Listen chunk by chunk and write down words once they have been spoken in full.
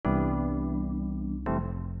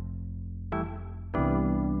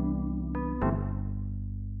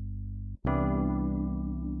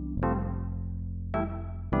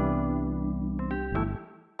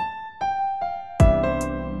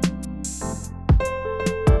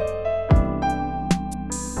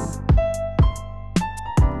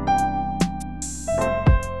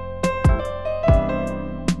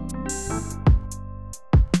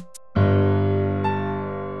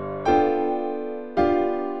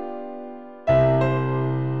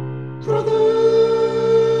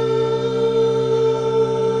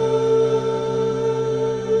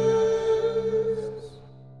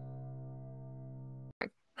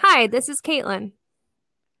Hi, this is Caitlin.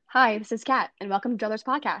 Hi, this is Kat, and welcome to Druthers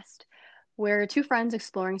Podcast. We're two friends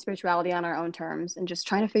exploring spirituality on our own terms and just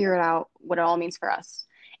trying to figure it out what it all means for us.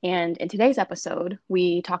 And in today's episode,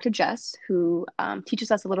 we talk to Jess, who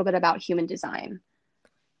teaches us a little bit about human design.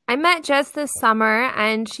 I met Jess this summer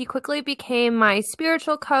and she quickly became my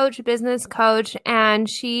spiritual coach, business coach, and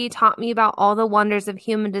she taught me about all the wonders of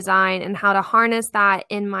human design and how to harness that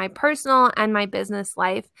in my personal and my business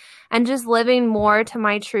life and just living more to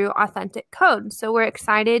my true authentic code. So we're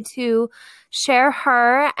excited to share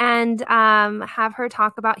her and have her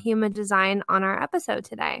talk about human design on our episode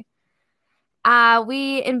today.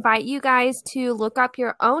 We invite you guys to look up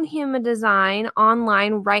your own human design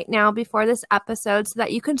online right now before this episode so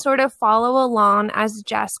that you can sort of follow along as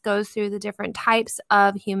Jess goes through the different types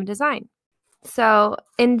of human design. So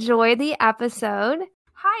enjoy the episode.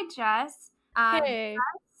 Hi, Jess. Hey.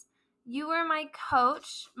 You were my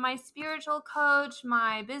coach, my spiritual coach,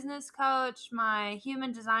 my business coach, my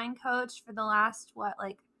human design coach for the last,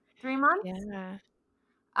 like 3 months? Yeah.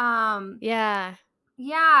 Um, Yeah.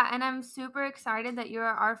 Yeah, and I'm super excited that you're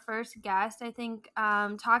our first guest. I think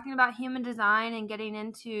talking about human design and getting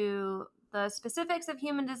into the specifics of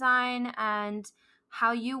human design and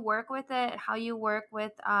how you work with it, how you work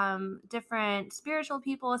with different spiritual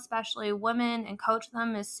people, especially women, and coach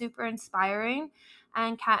them is super inspiring.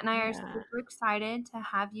 And Kat and I are Yeah. super excited to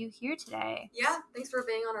have you here today. Yeah, thanks for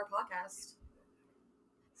being on our podcast.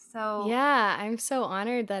 So, Yeah, I'm so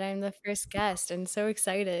honored that I'm the first guest and so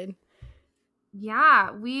excited.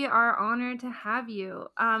 yeah, we are honored to have you.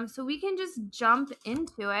 So we can just jump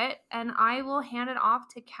into it, and I will hand it off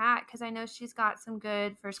to Kat because I know she's got some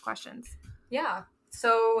good first questions. Yeah,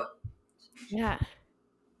 so Yeah.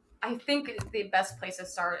 I think the best place to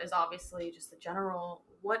start is obviously just the general,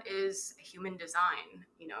 what is human design?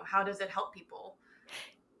 How does it help people?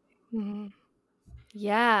 Mhm.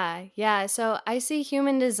 Yeah. So I see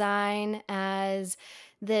human design as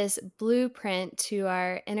this blueprint to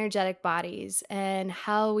our energetic bodies and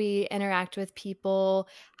how we interact with people,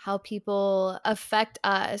 how people affect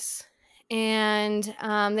us. And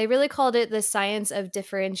they really called it the science of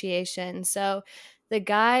differentiation. So the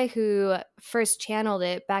guy who first channeled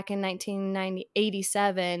it back in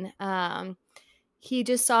 1987, he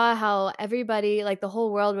just saw how everybody, like the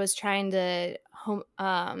whole world, was trying to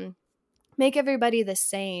make everybody the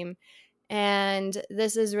same. And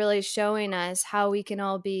this is really showing us how we can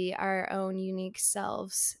all be our own unique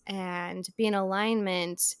selves and be in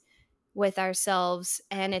alignment with ourselves.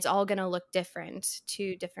 And it's all going to look different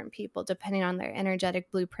to different people depending on their energetic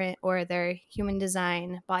blueprint or their human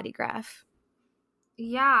design body graph.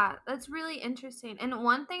 Yeah, that's really interesting. And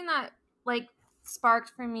one thing that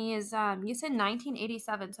sparked for me is you said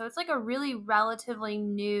 1987, so it's like a really relatively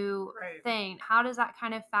new thing. How does that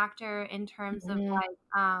kind of factor in terms of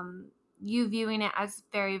Mhm. you viewing it as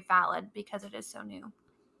very valid because it is so new?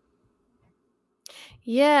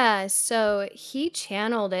 Yeah, so he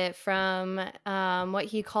channeled it from what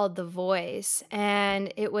he called the voice,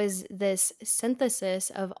 and it was this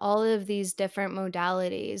synthesis of all of these different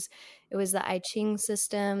modalities. It was the I Ching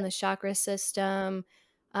system, the chakra system,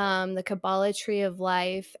 the Kabbalah tree of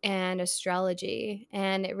life, and astrology.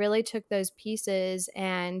 And it really took those pieces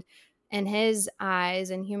and in his eyes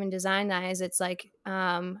and human design eyes, it's like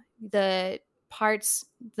the parts,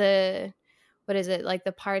 the what is it, like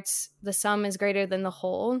the parts, the sum is greater than the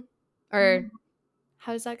whole, or Mhm.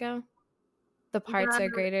 how does that go? The parts are The-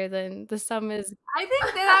 greater than the sum is. I think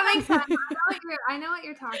that makes sense. I know what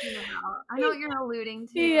you're talking about. I know what you're alluding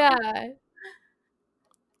to. Yeah,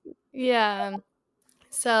 yeah.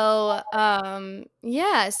 So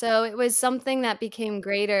it was something that became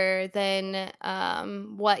greater than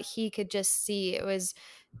what he could just see. It was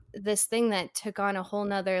this thing that took on a whole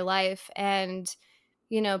nother life. And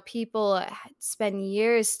people spend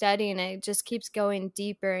years studying it. It just keeps going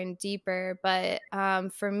deeper and deeper. But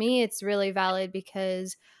for me, it's really valid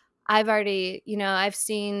because I've already, I've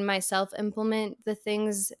seen myself implement the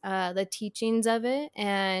things, the teachings of it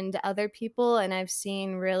and other people, and I've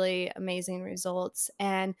seen really amazing results.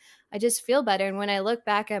 And I just feel better. And when I look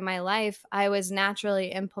back at my life, I was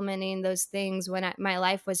naturally implementing those things when my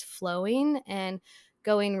life was flowing and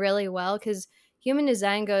going really well, because human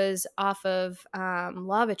design goes off of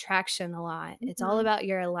law of attraction a lot. It's all Mhm. about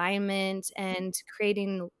your alignment and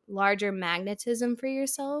creating larger magnetism for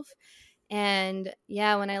yourself. And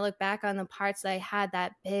yeah, when I look back on the parts that I had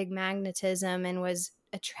that big magnetism and was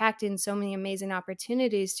attracting so many amazing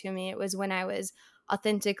opportunities to me, it was when I was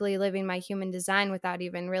authentically living my human design without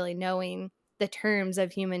even really knowing the terms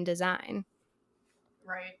of human design.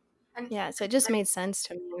 Right. And Yeah, so it just made sense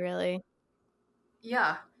to me, really.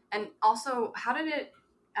 yeah, and also, how did it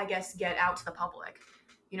I guess, get out to the public.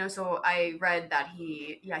 So I read that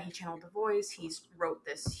he channeled the voice, he wrote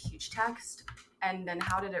this huge text, and then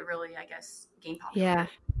how did it really, I guess, gain Yeah.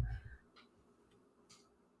 popularity?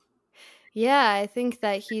 Yeah, I think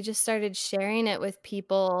that he just started sharing it with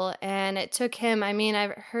people, and it took him, I mean,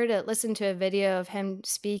 I've listened to a video of him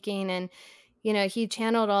speaking, and he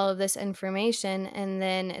channeled all of this information, and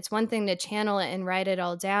then it's one thing to channel it and write it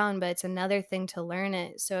all down, but it's another thing to learn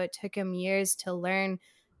it. So it took him years to learn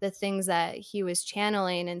the things that he was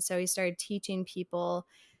channeling, and so he started teaching people.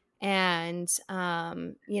 And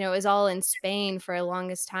it was all in Spain for the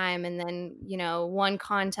longest time, and then one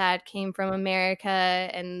contact came from America,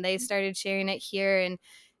 and they started sharing it here, and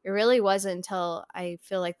it really wasn't until I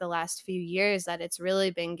feel like the last few years that it's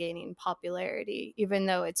really been gaining popularity, even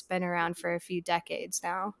though it's been around for a few decades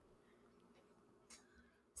now.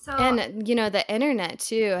 So, And the internet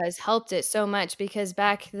too has helped it so much, because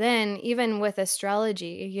back then, even with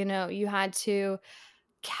astrology, you had to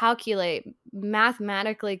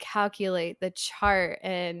mathematically calculate the chart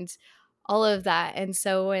and all of that. And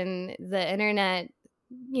so when the internet,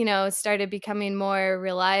 started becoming more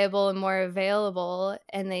reliable and more available,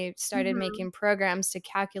 and they started mhm. making programs to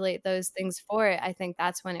calculate those things for it, I think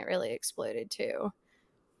that's when it really exploded too.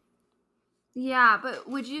 Yeah, but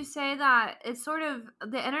would you say that it's sort of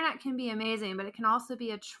the internet can be amazing, but it can also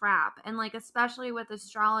be a trap? And like, especially with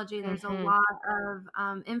astrology, there's a Hmm. lot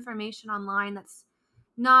of information online that's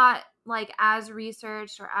not like as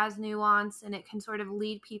researched or as nuanced, and it can sort of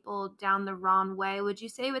lead people down the wrong way. Would you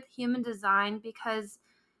say with human design, because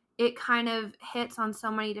it kind of hits on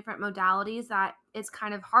so many different modalities, that it's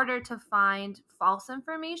kind of harder to find false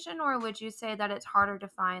information, or would you say that it's harder to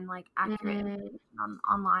find like accurate information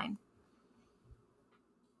online?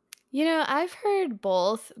 I've heard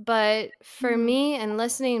both, but for Mhm. me and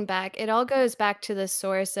listening back, it all goes back to the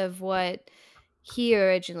source of what he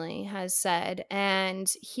originally has said.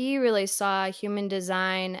 And he really saw human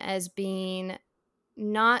design as being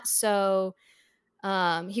not so,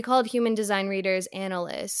 he called human design readers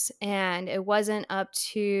analysts, and it wasn't up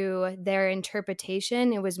to their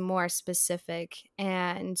interpretation, it was more specific.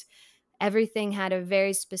 And everything had a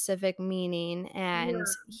very specific meaning, and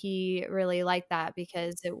Yeah. he really liked that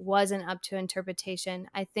because it wasn't up to interpretation.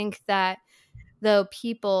 I think that though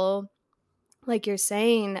people, like you're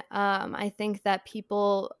saying, I think that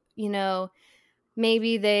people,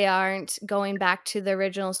 maybe they aren't going back to the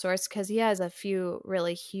original source, because he has a few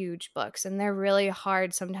really huge books, and they're really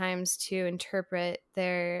hard sometimes to interpret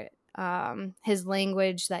his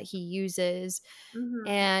language that he uses. Mhm.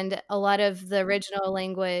 And a lot of the original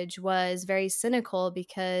language was very cynical,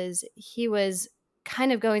 because he was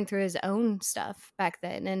kind of going through his own stuff back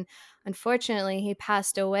then. And unfortunately, he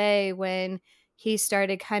passed away when he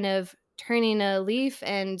started kind of turning a leaf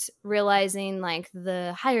and realizing like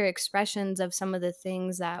the higher expressions of some of the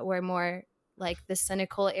things that were more like the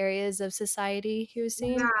cynical areas of society he was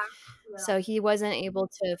seeing. Yeah. So he wasn't able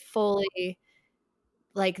to fully,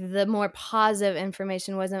 like, the more positive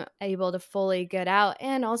information wasn't able to fully get out.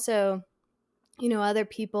 And also, other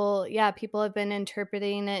people, yeah, people have been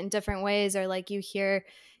interpreting it in different ways, or like you hear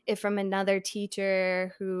it from another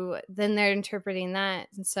teacher who then they're interpreting that.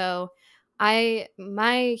 And so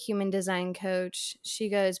my human design coach, she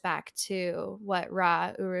goes back to what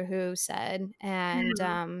Ra Uruhu said. And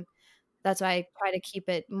Mhm. that's why I try to keep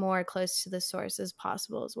it more close to the source as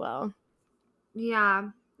possible as well.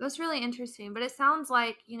 Yeah, that's really interesting. But it sounds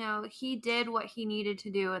like, he did what he needed to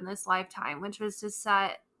do in this lifetime, which was to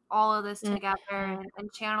set all of this together Mhm.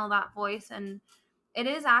 and channel that voice. And it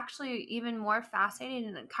is actually even more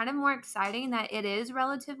fascinating and kind of more exciting that it is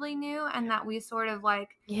relatively new, and that we sort of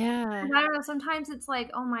like, Yeah. I don't know, sometimes it's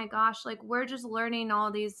like, oh my gosh, like we're just learning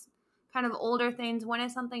all these kind of older things. When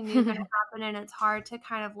is something new going to happen? And it's hard to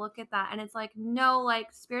kind of look at that. And it's like, no,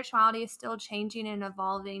 like spirituality is still changing and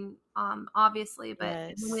evolving, obviously. But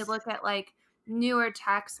when we Yes. look at like newer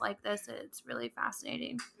texts like this, it's really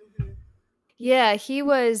fascinating. Mhm. Yeah, he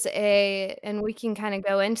was and we can kind of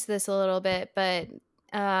go into this a little bit, but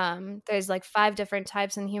there's like 5 different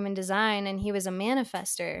types in human design, and he was a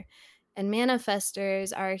manifester. And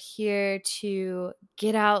manifestors are here to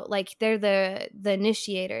get out, like they're the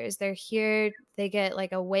initiators. They're here, they get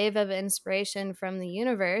like a wave of inspiration from the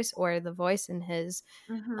universe, or the voice in his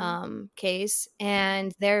Mm-hmm. case,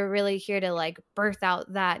 and they're really here to like birth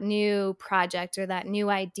out that new project or that new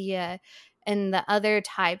idea. And the other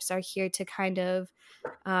types are here to kind of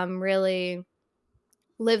really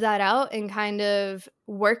live that out and kind of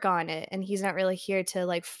work on it. And he's not really here to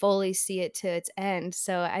like fully see it to its end.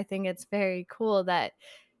 So I think it's very cool that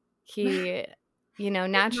he,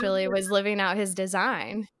 naturally was living out his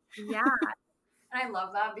design. Yeah. And I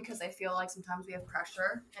love that because I feel like sometimes we have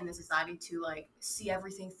pressure in the society to like see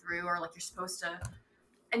everything through, or like you're supposed to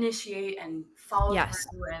initiate and follow Yes.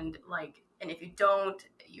 through, and like, and if you don't,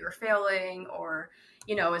 you're failing, or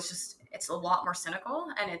it's a lot more cynical,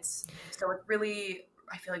 and it's really,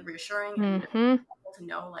 I feel like, reassuring and Mm-hmm. to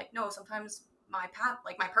know, like, no, sometimes my path,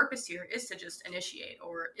 like my purpose here is to just initiate,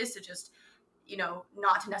 or is to just,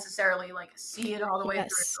 not to necessarily like see it all the way Yes.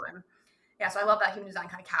 through. And yeah, so I love that human design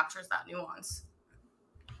kind of captures that nuance.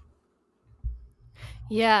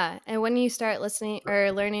 Yeah. And when you start listening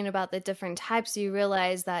or learning about the different types, you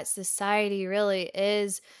realize that society really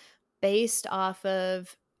is based off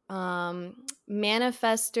of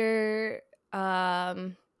manifester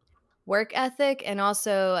work ethic, and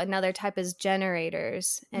also another type is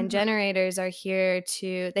generators. And generators are here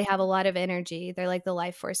they have a lot of energy. They're like the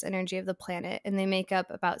life force energy of the planet, and they make up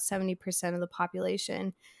about 70% of the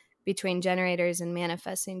population between generators and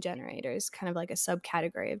manifesting generators, kind of like a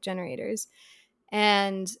subcategory of generators.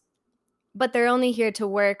 But they're only here to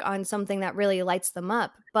work on something that really lights them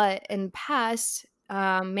up. But in past,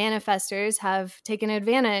 manifestors have taken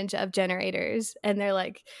advantage of generators, and they're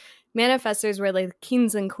like, manifestors were like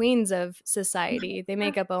kings and queens of society. They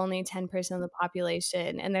make up only 10% of the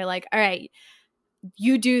population, and they're like, all right,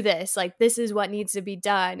 you do this, like this is what needs to be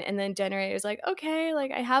done. And then generators like, okay,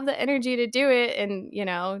 like I have the energy to do it. And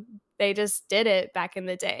they just did it back in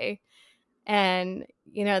the day. And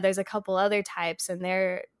there's a couple other types, and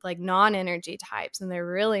they're like non-energy types, and they're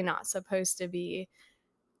really not supposed to be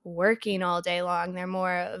working all day long. They're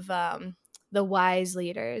more of the wise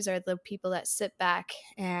leaders, or the people that sit back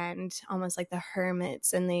and almost like the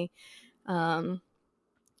hermits, and they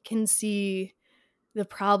can see the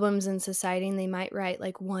problems in society, and they might write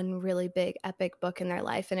like one really big epic book in their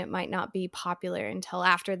life, and it might not be popular until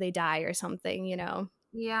after they die or something.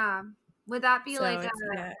 Yeah. Would that be So like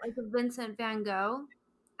yeah. like a Vincent van Gogh?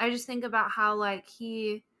 I just think about how like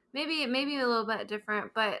he maybe a little bit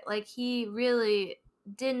different, but like he really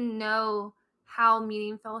didn't know how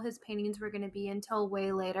meaningful his paintings were going to be until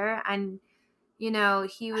way later. And he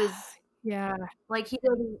was Yeah. like, he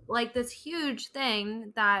did like this huge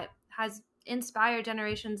thing that has inspired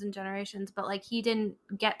generations and generations, but like he didn't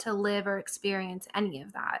get to live or experience any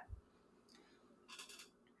of that.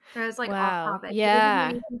 So it's like off Wow. topic.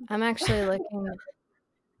 Yeah. I'm actually looking.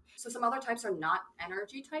 So some other types are not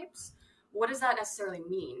energy types. What does that necessarily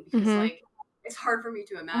mean? Because Mhm. like, it's hard for me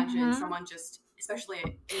to imagine someone just, especially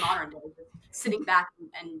in modern day, just sitting back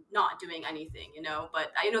and not doing anything,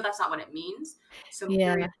 But I know that's not what it means. So I'm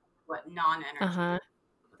Yeah. curious what non-energy. Uh-huh.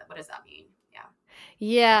 What does that mean? Yeah.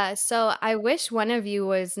 Yeah, so I wish one of you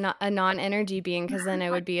was not a non-energy being, because then it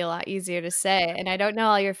would be a lot easier to say. And I don't know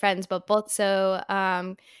all your friends, but both. So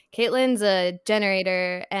Caitlin's a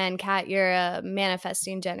generator, and Kat, you're a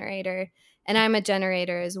manifesting generator, and I'm a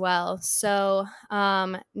generator as well. So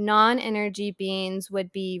non-energy beings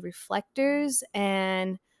would be reflectors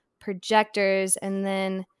and projectors, and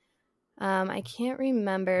then I can't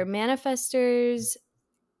remember. Manifestors,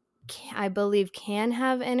 I believe, can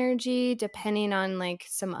have energy depending on like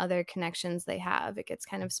some other connections they have. It gets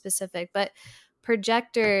kind of specific, but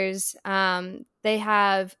projectors, they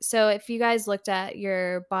have. So if you guys looked at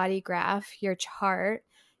your body graph, your chart,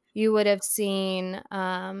 you would have seen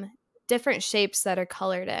different shapes that are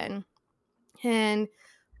colored in, and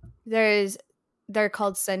they're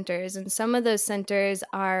called centers, and some of those centers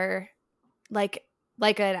are like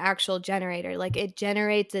an actual generator, like it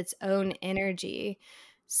generates its own energy.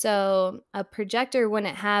 So a projector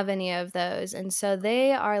wouldn't have any of those, and so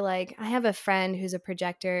they are like, I have a friend who's a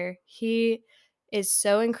projector. He is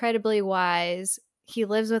so incredibly wise. He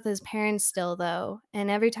lives with his parents still though, and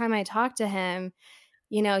every time I talk to him,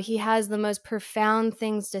 he has the most profound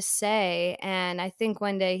things to say, and I think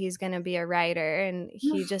one day he's going to be a writer. And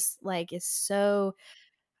he just like is so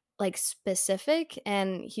like specific,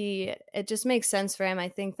 and it just makes sense for him. I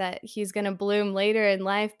think that he's going to bloom later in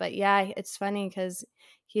life. But yeah, it's funny because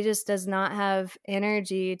he just does not have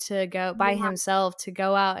energy to go by himself, to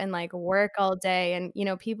go out and like work all day. And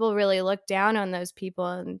people really look down on those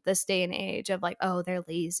people in this day and age of like, oh, they're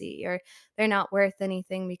lazy, or they're not worth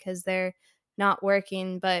anything because they're not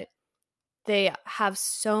working. But they have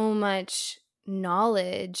so much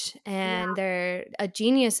knowledge, and they're a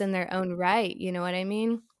genius in their own right. You know what I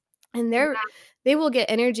mean? And they will get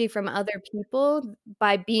energy from other people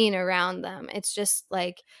by being around them. It's just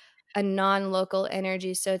like a non-local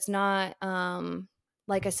energy, so it's not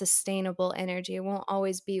like a sustainable energy. It won't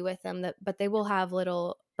always be with them, but they will have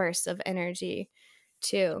little bursts of energy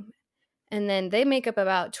too. And then they make up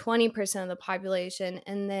about 20% of the population.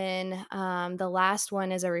 And then the last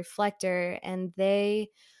one is a reflector, and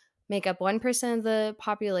they make up 1% of the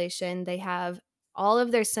population. They have all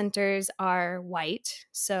of their centers are white.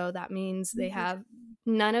 So that means they have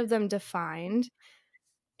none of them defined.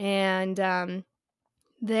 And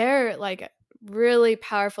they're like really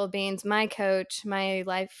powerful beings. My coach, my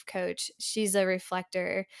life coach, she's a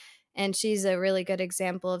reflector. And she's a really good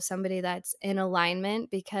example of somebody that's in alignment,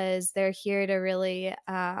 because they're here to really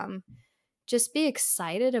just be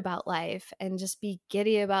excited about life and just be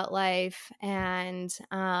giddy about life. And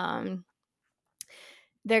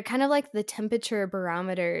they're kind of like the temperature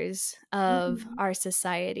barometers of our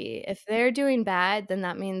society. If they're doing bad, then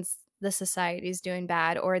that means the society's doing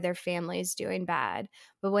bad or their family's doing bad.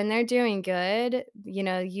 But when they're doing good, you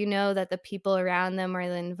know that the people around them or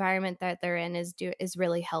the environment that they're in is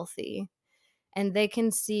really healthy. And they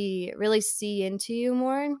can really see into you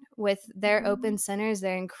more with their open centers.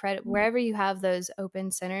 They're incredible. Wherever you have those open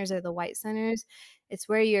centers or the white centers, it's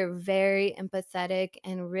where you're very empathetic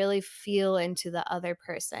and really feel into the other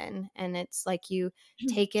person. And it's like you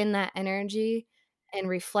take in that energy and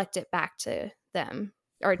reflect it back to them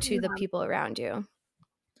or to the people around you.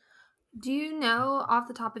 Do you know off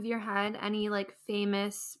the top of your head any like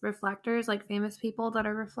famous reflectors, like famous people that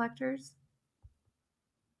are reflectors?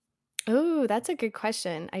 Oh, that's a good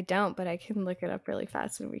question. I don't, but I can look it up really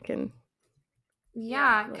fast and we can.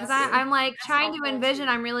 Yeah, because I'm like trying to envision.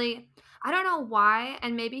 I don't know why,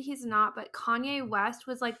 and maybe he's not, but Kanye West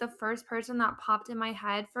was like the first person that popped in my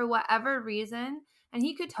head for whatever reason, and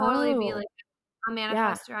he could totally be like a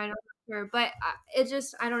manifestor. I don't know, but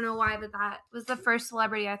I don't know why, but that was the first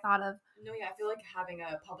celebrity I thought of. No, yeah, I feel like having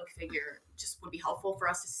a public figure just would be helpful for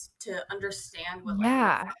us to understand what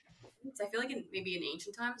I feel like maybe in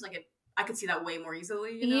ancient times, like I could see that way more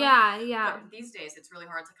easily, Yeah. But these days, it's really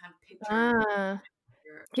hard to kind of picture.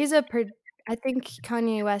 I think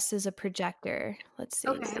Kanye West is a projector. Let's see.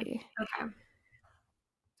 Okay.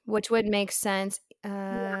 Which would make sense.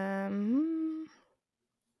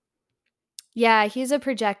 Yeah, he's a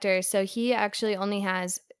projector. So he actually only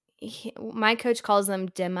has, my coach calls them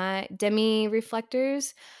demi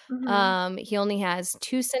reflectors. He only has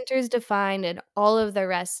 2 centers defined and all of the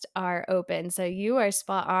rest are open. So you are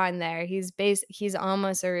spot on there. He's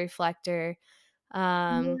almost a reflector.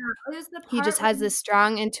 He just has this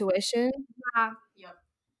strong intuition. Yep.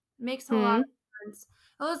 Makes a lot of sense.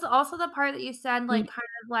 It was also the part that you said, like, kind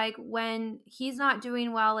of like when he's not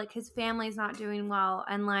doing well, like his family's not doing well,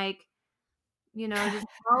 and like, just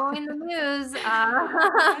following the news.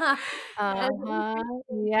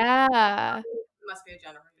 Yeah. Must be a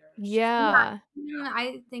generator. Yeah.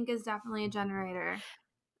 I think is definitely a generator.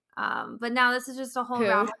 But now this is just a whole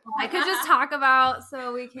rabbit hole I could just talk about,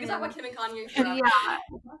 so we can talk about Kim and Kanye. Yeah,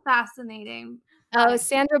 fascinating. Oh,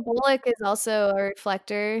 Sandra Bullock is also a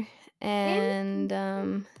reflector, and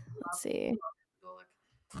let's see.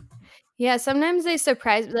 Yeah, sometimes they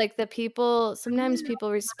surprise, like sometimes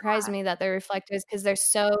people surprise me that they're reflectors because they're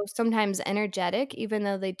so sometimes energetic, even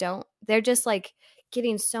though they're just like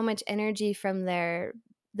getting so much energy from the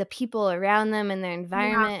people around them and their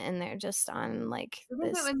environment, and they're just on like this. I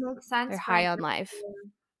think it would make sense. They're high on life.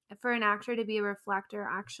 For an actor to be a reflector,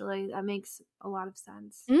 actually, that makes a lot of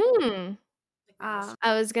sense.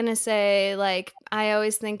 I was gonna say, like, I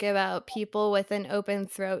always think about people with an open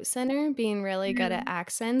throat center being really good at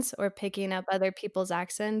accents or picking up other people's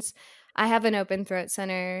accents. I have an open throat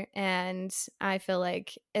center, and I feel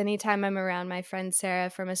like anytime I'm around my friend Sarah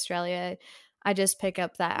from Australia, I just pick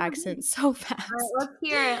up that accent so fast. All right, let's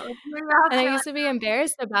hear it. And I used to be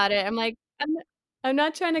embarrassed about it. I'm like, I'm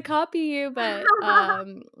not trying to copy you, but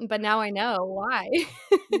now I know why.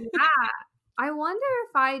 Yeah, I wonder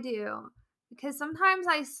if I do. Because sometimes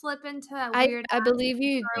I slip into weird. I believe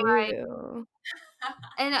you do.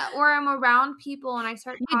 Or I'm around people and I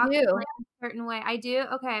start talking like a certain way. I do?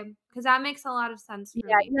 Okay. Because that makes a lot of sense for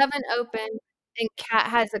me. You have an open, and Kat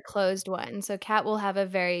has a closed one. So Kat will have a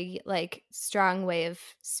very like strong way of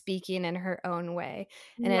speaking in her own way.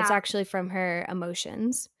 And it's actually from her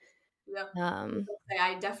emotions. Yep.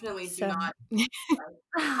 I definitely do not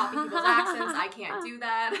copy people's accents. I can't do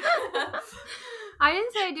that. I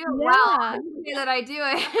didn't say I do it well. I didn't say that I do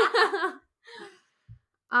it.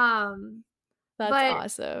 That's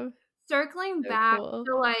awesome. Circling back, so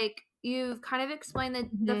like you've kind of explained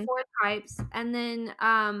the 4 types, and then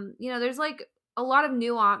there's like a lot of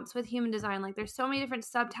nuance with human design. Like there's so many different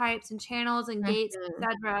subtypes and channels and gates,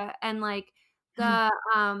 etc. And like the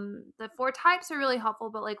 4 types are really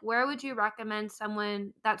helpful, but like where would you recommend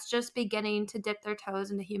someone that's just beginning to dip their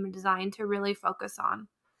toes into human design to really focus on?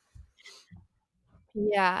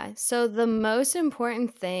 Yeah. So the most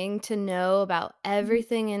important thing to know about Mhm.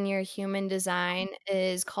 everything in your human design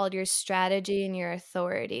is called your strategy and your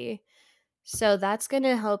authority. So that's going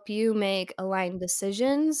to help you make aligned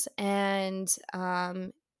decisions and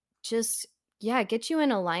just, yeah, get you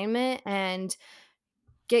in alignment and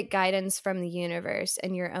get guidance from the universe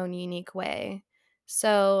in your own unique way.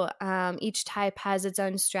 So each type has its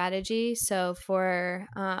own strategy. So for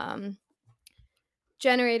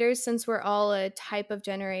generators, since we're all a type of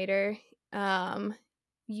generator, um,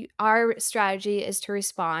 our strategy is to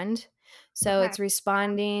respond. So Okay. it's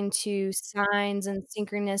responding to signs and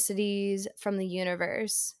synchronicities from the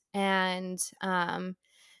universe. And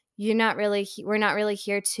we're not really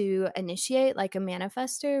here to initiate like a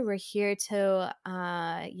manifester. We're here to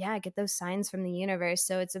yeah, get those signs from the universe.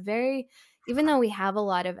 So it's a very, even though we have a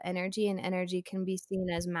lot of energy and energy can be seen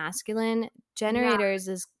as masculine, Yeah. generators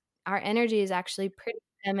is, our energy is actually pretty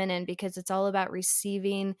feminine because it's all about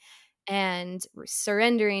receiving and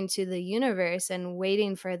surrendering to the universe and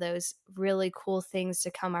waiting for those really cool things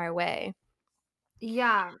to come our way.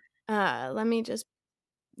 Yeah. Let me just,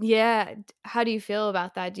 yeah. How do you feel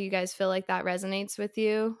about that? Do you guys feel like that resonates with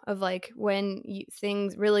you? Of like when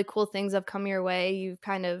things, really cool things have come your way, you've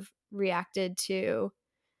kind of reacted to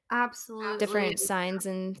Absolutely. different signs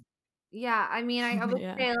and Yeah, I mean, I would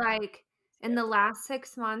yeah. say, like, in the last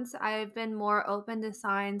 6 months, I've been more open to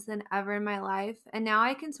signs than ever in my life, and now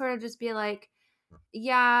I can sort of just be like,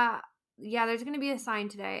 "Yeah, yeah, there's gonna be a sign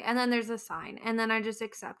today," and then there's a sign, and then I just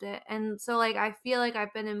accept it, and so, like, I feel like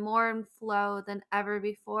I've been in more in flow than ever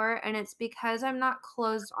before, and it's because I'm not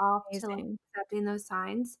closed off to, like, Amazing. accepting those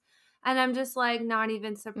signs, and I'm just, like, not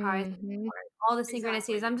even surprised Mhm. anymore. All the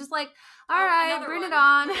synchronicities, Exactly. I'm just like, Oh, "Alright, another bring it one.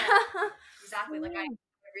 on." Yeah, exactly. Like I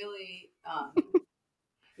really,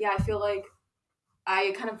 yeah, I feel like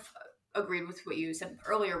I kind of agreed with what you said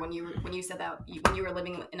earlier when you said that when you were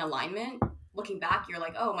living in alignment. Looking back, you're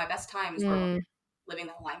like, oh, my best times were when Mm, living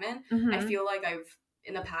in alignment. I Mhm. feel like I've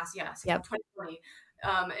in the past, yeah, 6 months, yep. 2020,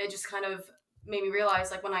 it just kind of made me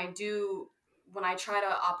realize like when I try to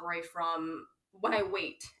operate from when I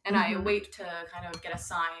wait and I Mhm. wait to kind of get a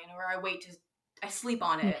sign or I sleep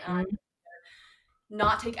on it and I Mhm.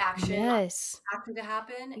 not take action Yes. action to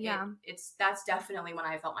happen, Yeah. it's that's definitely when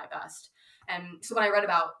I felt my best. And so when I read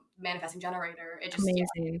about manifesting generator, it just yeah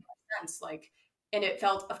Amazing. made sense. Like, and it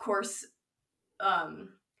felt, of course,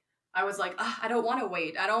 I was like, "Ugh, I don't want to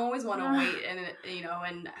wait. I don't always want to wait, and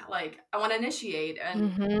and like I want to initiate. And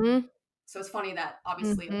Mhm. so it's funny that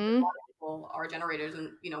obviously like, a Mhm. lot of people are generators,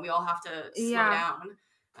 and we all have to slow Yeah. down.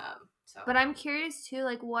 So But I'm curious too,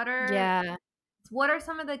 like Yeah. what are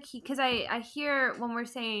some of the key, because I hear when we're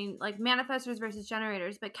saying like manifestors versus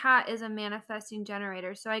generators, but Kat is a manifesting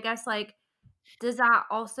generator. So I guess like does that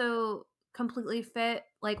also completely fit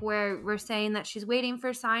like where we're saying that she's waiting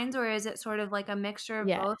for signs, or is it sort of like a mixture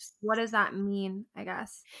of both? Yes. What does that mean, I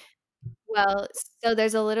guess? Well, so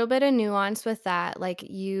there's a little bit of nuance with that. Like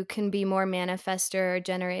you can be more manifestor or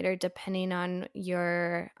generator depending on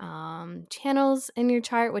your channels in your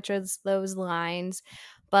chart, which is those lines.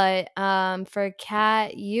 But for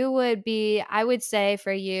Kat, you would be, I would say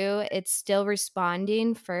for you, it's still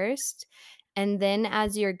responding first. And then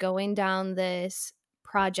as you're going down this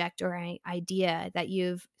project or idea that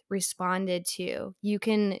you've responded to, you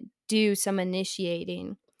can do some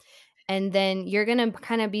initiating, and then you're going to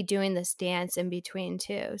kind of be doing this dance in between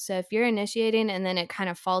too. So if you're initiating and then it kind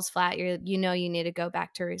of falls flat, you need to go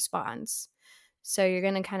back to response. So you're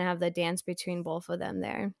going to kind of have the dance between both of them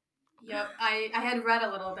there. yep, I had read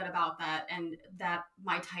a little bit about that and that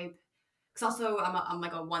my type because also I'm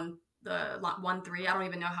like a 1 3. I don't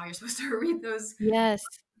even know how you're supposed to read those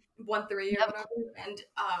Yes. 1 3 or Yep. whatever.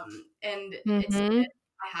 And it's Mhm.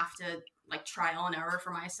 I have to like trial and error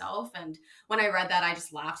for myself. And when I read that, I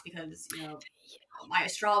just laughed because my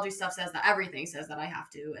astrology stuff says that everything says that I have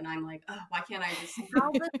to, and I'm like, oh, why can't I just?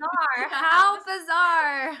 How bizarre. How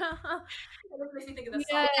bizarre. It makes me think of the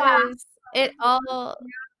song. Yes. It all,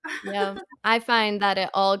 yeah. I find that it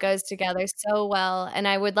all goes together so well, and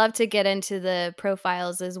I would love to get into the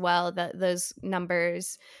profiles as well, that those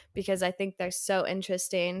numbers, because I think they're so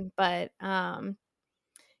interesting. But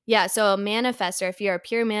yeah, so a manifester, if you're a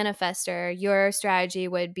pure manifester, your strategy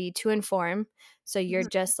would be to inform. So you're Mhm.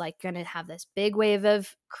 just like going to have this big wave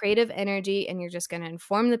of creative energy and you're just going to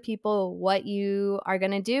inform the people what you are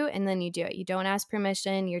going to do, and then you do it. You don't ask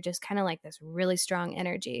permission. You're just kind of like this really strong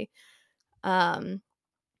energy. Um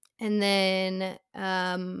and then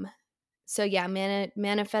so yeah,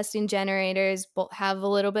 manifesting generators have a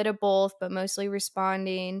little bit of both, but mostly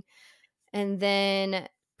responding. And then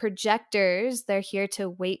projectors, they're here to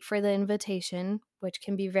wait for the invitation, which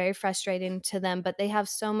can be very frustrating to them, but they have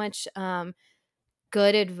so much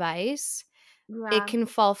good advice. It Yeah. can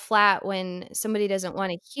fall flat when somebody doesn't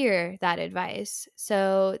want to hear that advice.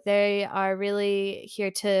 So they are really here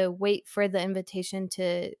to wait for the invitation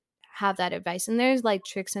to have that advice. And there's like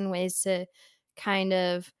tricks and ways to kind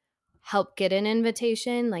of help get an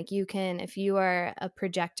invitation. Like you can, if you are a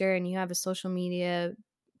projector and you have a social media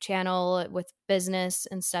channel with business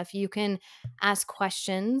and stuff, you can ask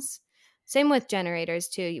questions. Same with generators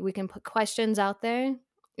too. We can put questions out there,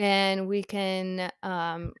 and we can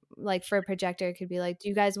like for a projector it could be like, do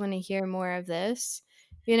you guys want to hear more of this,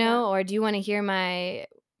 Yeah. or do you want to hear my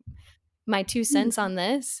 2 cents on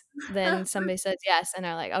this? Then somebody says yes, and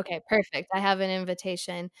they're like, okay, perfect, I have an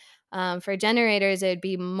invitation. For generators, it would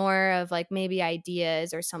be more of like maybe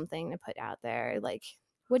ideas or something to put out there, like,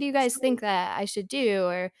 what do you guys think that I should do,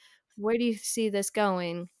 or where do you see this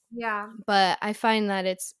going? Yeah. But I find that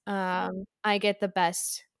it's I get the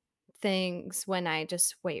best things when I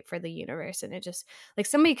just wait for the universe, and it just, like,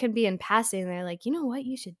 somebody could be in passing and they're like, you know what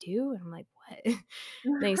you should do? And I'm like, what?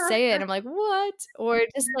 They say it and I'm like, what? Or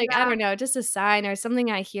just like, I Yeah. don't know, just a sign or something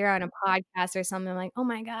I hear on a podcast or something. I'm like, oh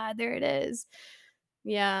my God, there it is.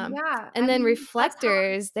 Yeah. Yeah. And I then mean, that's how.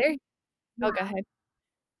 reflectors, they're, oh, go Yeah. ahead.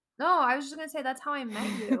 No, I was just gonna say that's how I met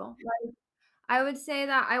you. Like, I would say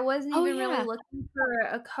that I wasn't Oh even really yeah. looking for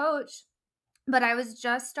a coach, but I was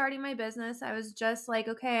just starting my business. I was just like,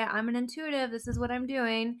 okay, I'm an intuitive. This is what I'm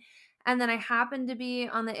doing. And then I happened to be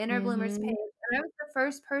on the Inner Bloomers page, Mm-hmm. and I was the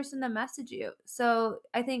first person to message you. So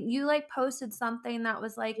I think you like posted something that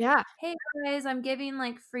was like, Yeah. hey guys, I'm giving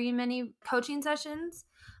like free mini coaching sessions,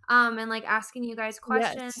 and like asking you guys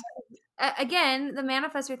questions. Yes. Again, the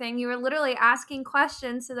manifestor thing, you were literally asking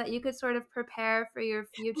questions so that you could sort of prepare for your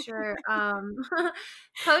future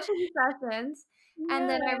coaching sessions. And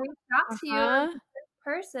then I Yeah. reached out to you as Uh-huh. the first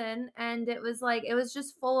person, and it was like, it was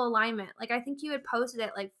just full alignment. Like, I think you had posted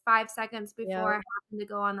it like 5 seconds before Yep. I happened to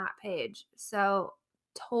go on that page. So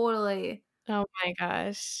totally. Oh my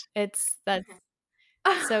gosh. That's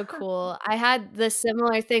so cool. I had the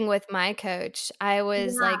similar thing with my coach. I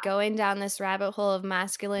was Yeah. like going down this rabbit hole of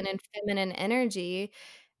masculine and feminine energy.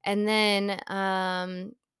 And then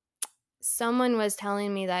someone was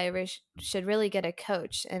telling me that I should really get a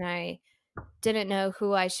coach. And I didn't know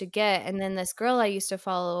who I should get. And then this girl I used to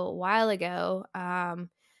follow a while ago,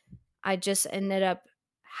 I just ended up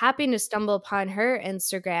happening to stumble upon her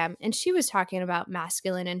Instagram. And she was talking about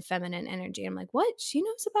masculine and feminine energy. I'm like, what? She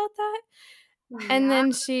knows about that? And Yeah.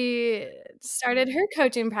 then she started her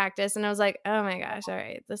coaching practice, and I was like, "Oh my gosh, all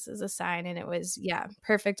right, this is a sign." And it was, yeah,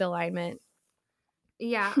 perfect alignment.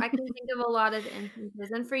 Yeah, I can think of a lot of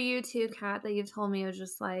instances. And for you too, Kat, that you've told me, it was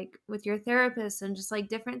just like with your therapist and just like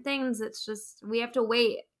different things. It's just we have to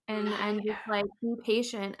wait and just like be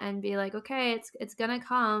patient and be like, okay, it's gonna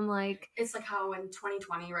come. Like, It's like how in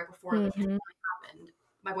 2020, right before the Mhm. pandemic happened,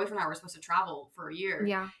 my boyfriend and I were supposed to travel for a year.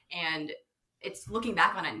 yeah, And it's looking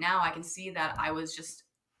back on it now, I can see that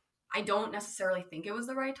I don't necessarily think it was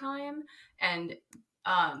the right time. And,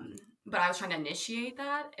 but I was trying to initiate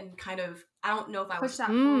that and kind of, I don't know if I push was that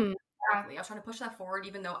forward. Mm. exactly, I was trying to push that forward,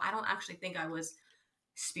 even though I don't actually think I was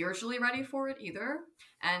spiritually ready for it either.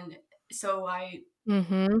 And so I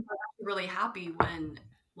Mhm. really happy when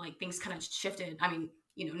like things kind of shifted. I mean,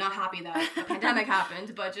 not happy that a pandemic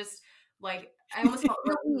happened, but just like I almost felt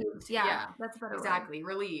Relieved. relieved. Yeah, Yeah, that's a better word. exactly.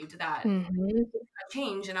 Relieved that Mhm.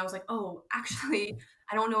 change. And I was like, oh, actually,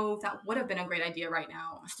 I don't know if that would have been a great idea right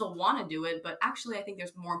now. I still want to do it, but actually, I think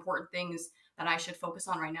there's more important things that I should focus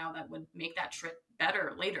on right now that would make that trip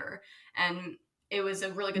better later. And it was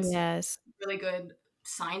a Yes. really good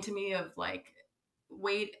sign to me of like,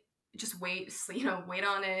 wait, just wait, wait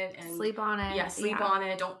on it and Sleep on it. yeah, sleep on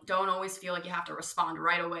it. Don't always feel like you have to respond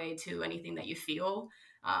right away to anything that you feel.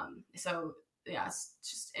 So yeah, it's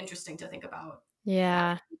just interesting to think about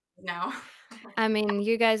Yeah. now. I mean,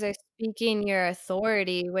 you guys are speaking your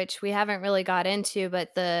authority, which we haven't really got into,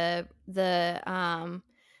 but the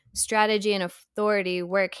strategy and authority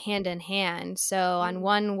work hand in hand. So on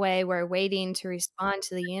one way, we're waiting to respond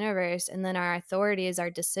to the universe, and then our authority is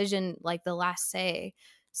our decision, like the last say.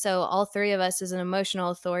 So all three of us is an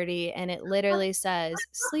emotional authority, and it literally says,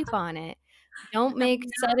 sleep on it. Don't make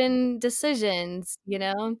sudden decisions,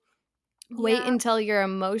 wait Yeah. until you're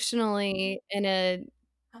emotionally in a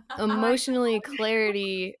emotionally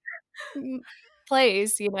clarity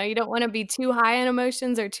place. You don't want to be too high in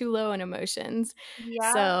emotions or too low in emotions.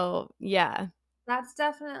 Yeah. So yeah. That's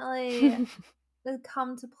definitely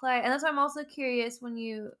come to play. And that's why I'm also curious when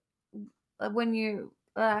you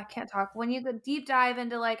I can't talk, when you go deep dive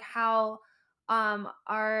into like how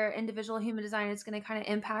our individual human design is going to kind of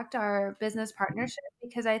impact our business partnership,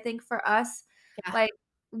 because I think for us, Yeah. like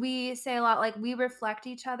we say a lot, like we reflect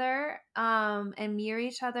each other and mirror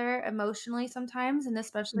each other emotionally sometimes, and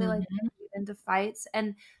especially like when we get into fights.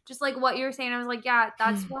 And just like what you're saying, I was like, yeah,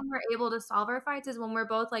 that's when we're able to solve our fights, is when we're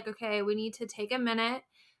both like, okay, we need to take a minute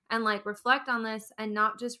and like reflect on this and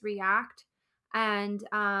not just react, and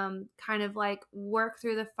kind of like work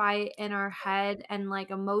through the fight in our head and like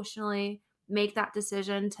emotionally make that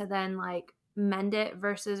decision to then like mend it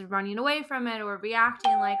versus running away from it or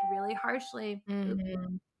reacting like really harshly.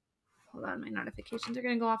 Mm-hmm. Hold on, my notifications are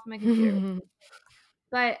gonna go off on my computer.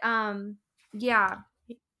 But yeah.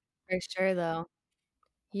 For sure, though.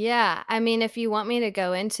 Yeah, I mean, if you want me to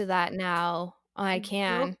go into that now, I Go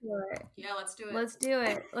can. for it. Yeah, let's do it. Let's do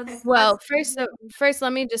it. Well, first,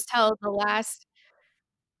 let me just tell the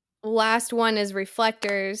last one is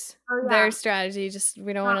reflectors. Oh yeah. Their strategy, just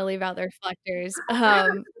we don't want to leave out the reflectors.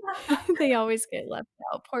 They always get left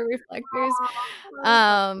out. Poor reflectors.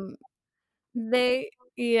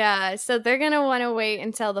 Yeah, so they're gonna want to wait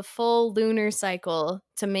until the full lunar cycle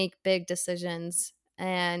to make big decisions,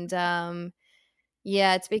 and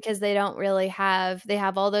yeah, it's because they don't really they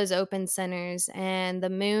have all those open centers, and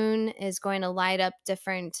the moon is going to light up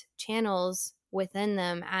different channels within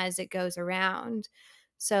them as it goes around.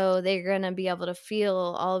 So they're going to be able to feel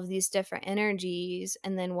all of these different energies.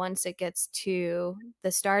 And then once it gets to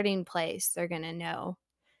the starting place, they're going to know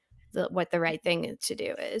what the right thing to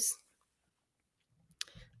do is.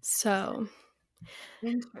 So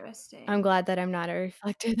Interesting. I'm glad that I'm not a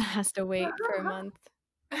reflector that has to wait for a month.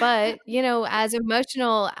 But, you know, as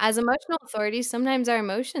emotional authorities, sometimes our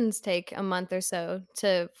emotions take a month or so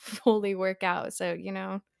to fully work out. So, you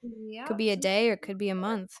know, could be a day or could be a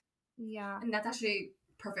month. Yeah. And that's actually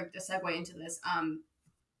perfect to segue into this.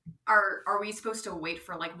 Are we supposed to wait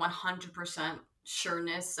for like 100%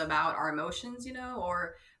 sureness about our emotions, you know,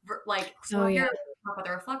 or like so if you're talking about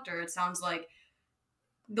the reflector, it sounds like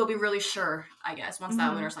they'll be really sure, I guess, once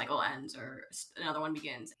that lunar cycle ends or another one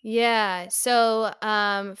begins. Yeah. So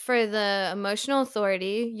for the emotional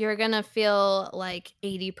authority, you're going to feel like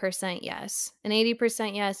 80% yes. And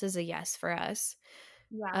 80% yes is a yes for us.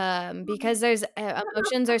 Yeah. Because there's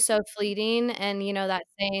emotions are so fleeting, and you know that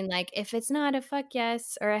saying, like, if it's not a fuck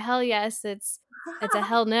yes or a hell yes, it's a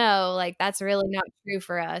hell no. Like, that's really not true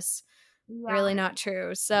for us. Really not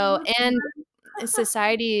true. So, and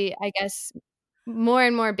society, I guess, more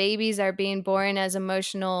and more babies are being born as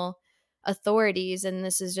emotional authorities, and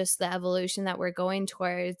this is just the evolution that we're going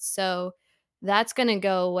towards. So that's going to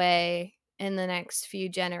go away in the next few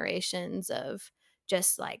generations of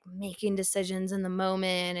just like making decisions in the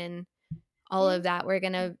moment and all of that. We're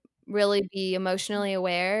going to really be emotionally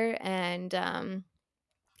aware and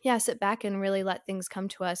yeah, sit back and really let things come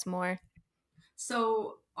to us more.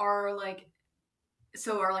 So is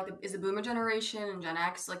the boomer generation and Gen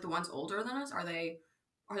X like the ones older than us? Are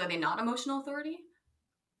they not emotional authority?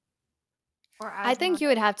 I think you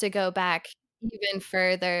would have to go back even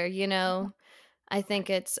further, you know. I think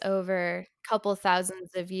it's over a couple thousands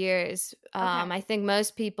of years. I think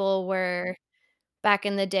most people were, back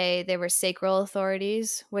in the day, they were sacral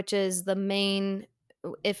authorities, which is the main,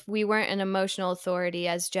 if we weren't an emotional authority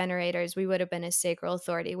as generators, we would have been a sacral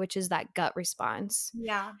authority, which is that gut response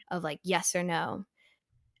of like yes or no.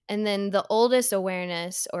 And then the oldest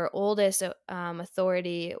awareness or oldest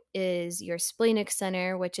authority is your splenic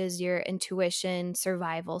center, which is your intuition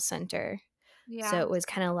survival center. So it was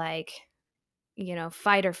kind of like, you know,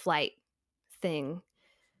 fight or flight thing.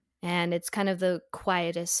 And it's kind of the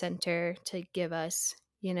quietest center to give us,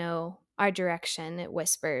 you know, our direction. It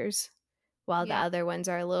whispers, while the other ones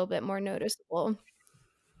are a little bit more noticeable.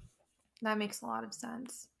 That makes a lot of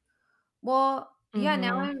sense. Well, yeah,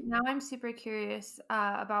 now I'm super curious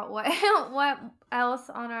about what what else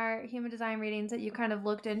on our human design readings that you kind of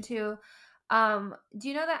looked into. Do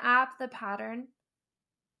you know the app The Pattern?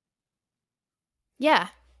 Yeah.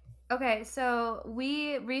 Okay, so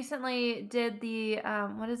we recently did the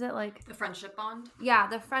what is it, like the friendship bond? Yeah,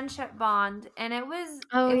 the friendship bond, and it was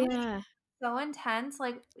was so intense.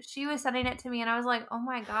 Like she was sending it to me and I was like, "Oh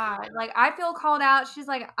my god." Like I feel called out. She's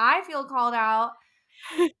like, "I feel called out."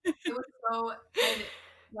 It was so, and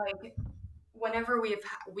like whenever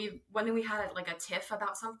when we had like a tiff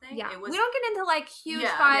about something, Yeah, it was, we don't get into like huge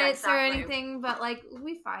fights or anything, but like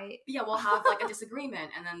we fight. Yeah, we'll have like a disagreement,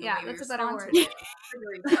 and then the way we that's a better respond word. to it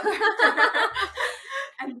trigger each other.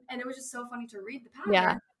 and it was just so funny to read the pattern.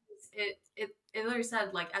 Yeah. It literally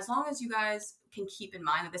said, like, as long as you guys can keep in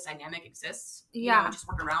mind that this dynamic exists, you Yeah. know, just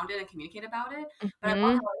work around it and communicate about it. But I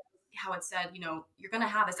love how it said, you know, you're gonna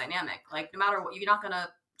have this dynamic. Like, no matter what, you're not gonna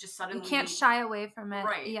just suddenly You can't shy away from it.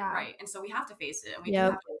 Right, Yeah. right. And so we have to face it, and we do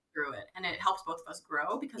Yep. have to go through it, and it helps both of us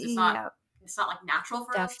grow because Yep. it's not like natural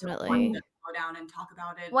for us to want Definitely. to slow down and talk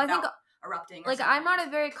about it Well, I think without erupting or like I'm not something.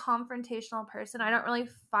 a very confrontational person. I don't really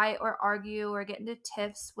fight or argue or get into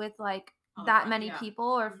tiffs with like Other that friends, many yeah. people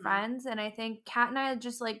or Mhm. friends. And I think Kat and I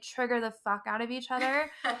just like trigger the fuck out of each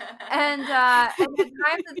other. And at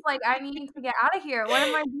times it's like, I need to get out of here. What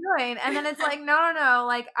am I doing? And then it's like, no.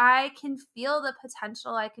 Like I can feel the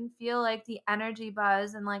potential. I can feel like the energy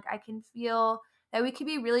buzz, and like I can feel that we could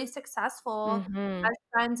be really successful Mhm. as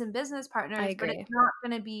friends and business I partners, but agree. it's not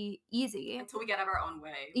going to be easy. Until we get out of our own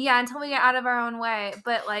way. Yeah, until we get out of our own way.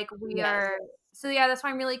 But like we Yes. are. So yeah, that's why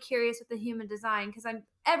I'm really curious with the human design, because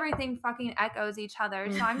everything fucking echoes each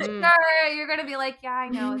other. So I'm Mhm. sure you're gonna be like, yeah, I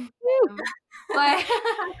know it's the same. But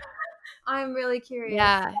I'm really curious.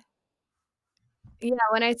 Yeah. Yeah,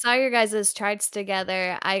 when I saw your guys' charts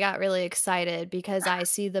together, I got really excited because I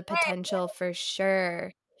see the potential for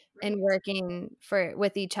sure in working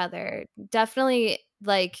with each other. Definitely,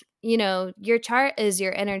 like, your chart is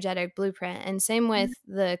your energetic blueprint, and same with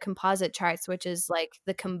the composite charts, which is like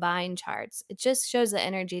the combined charts. It just shows the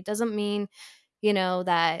energy. It doesn't mean,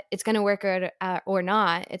 that it's going to work or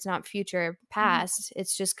not. It's not future or past.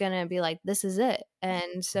 It's just going to be like, this is it.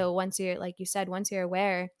 And so once you're, like you said, once you're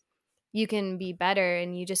aware, you can be better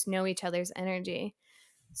and you just know each other's energy.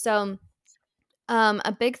 So,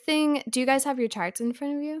 a big thing, do you guys have your charts in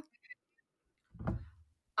front of you?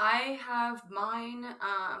 I have mine,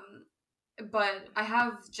 but I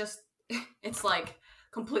have just, it's like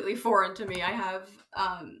completely foreign to me. I have,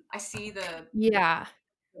 I see the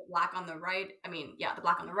black on the right. I mean, yeah, the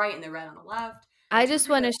black on the right and the red on the left. And I it's just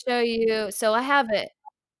really want to good. show you. So I have it.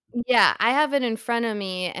 Yeah, I have it in front of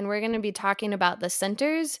me, and we're going to be talking about the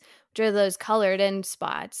centers, which are those colored in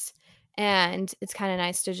spots. And it's kind of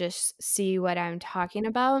nice to just see what I'm talking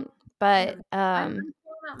about. But I'm pulling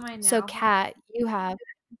up mine so now. Kat, you have.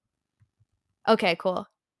 Okay, cool.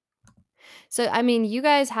 So I mean, you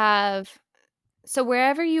guys have. So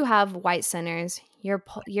wherever you have white centers,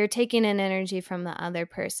 you're taking in energy from the other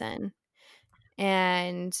person,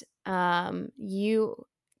 and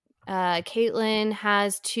Caitlin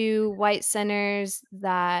has 2 white centers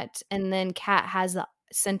and then Kat has the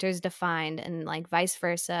centers defined, and like vice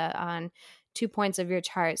versa on 2 points of your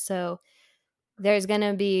chart. So there's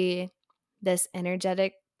gonna be this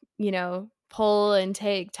energetic, pull and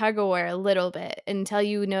take tug of war a little bit until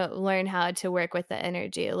learn how to work with the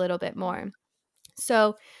energy a little bit more.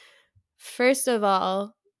 So first of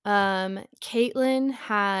all, Caitlin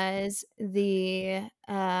has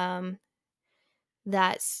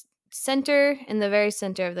that center in the very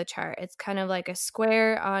center of the chart. It's kind of like a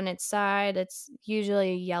square on its side. It's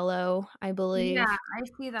usually yellow, I believe. Yeah, I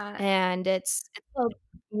see that. And it's called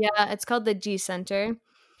the G center.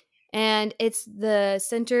 And it's the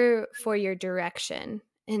center for your direction.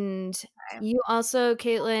 And you also,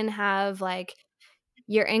 Caitlin, have like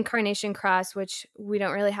your incarnation cross, which we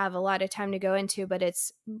don't really have a lot of time to go into, but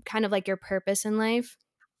it's kind of like your purpose in life.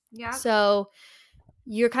 Yeah. So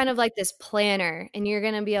you're kind of like this planner, and you're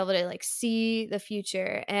going to be able to like see the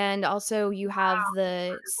future. And also you have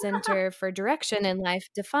the center for direction in life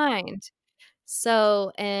defined.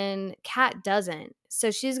 So, and Kat doesn't. So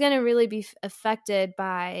she's going to really be affected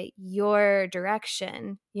by your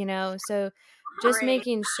direction, So just Great.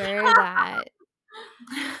 making sure that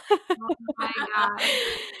Oh my God.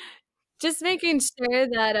 just making sure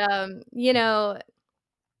that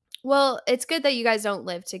well, it's good that you guys don't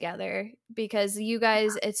live together, because you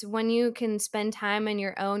guys, it's when you can spend time in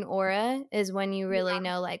your own aura is when you really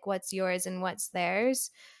know like what's yours and what's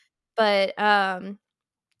theirs. But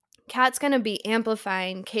Kat's going to be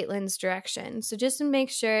amplifying Caitlin's direction. So just to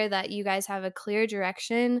make sure that you guys have a clear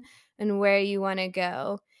direction and where you want to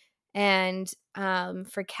go. And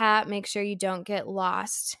for Kat, make sure you don't get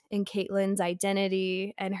lost in Caitlin's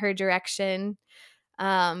identity and her direction.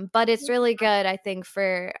 But it's really good, I think,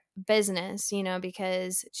 for business,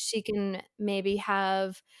 because she can maybe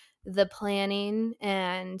have the planning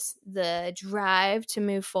and the drive to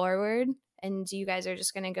move forward, and you guys are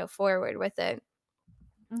just going to go forward with it.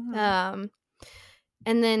 And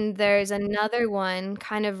then there's another one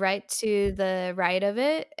kind of right to the right of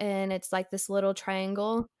it, and it's like this little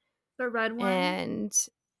triangle. The red one. And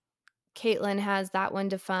Caitlin has that one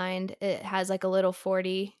defined. It has like a little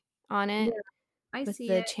 40 on it with see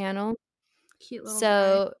the it. channel. Cute little guy.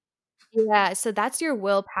 So yeah, so that's your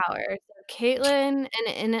willpower. So Caitlin,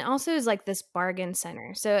 and it also is like this bargain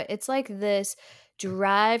center. So it's like this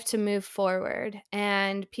drive to move forward,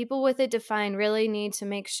 and people with it defined really need to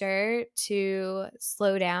make sure to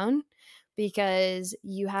slow down because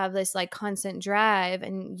you have this like constant drive,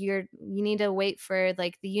 and you need to wait for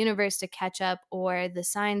like the universe to catch up, or the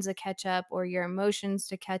signs to catch up, or your emotions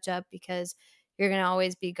to catch up, because you're going to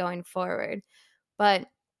always be going forward. But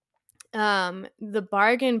the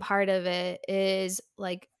bargain part of it is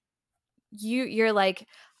like you're like,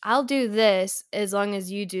 I'll do this as long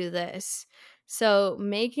as you do this. So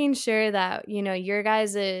making sure that, your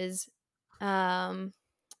guys is,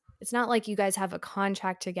 it's not like you guys have a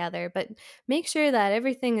contract together, but make sure that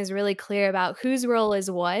everything is really clear about whose role is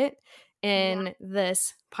what in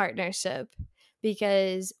this partnership.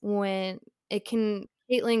 Because Caitlin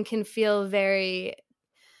can feel very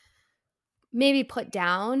maybe put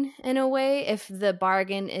down in a way if the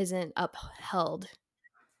bargain isn't upheld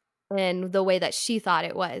in the way that she thought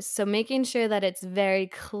it was. So making sure that it's very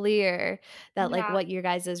clear that like Yeah. what your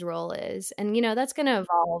guys' role is. And that's going to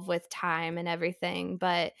evolve with time and everything,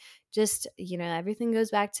 but just, everything goes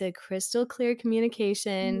back to crystal clear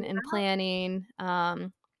communication and planning.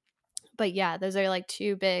 But yeah, those are like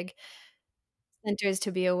two big centers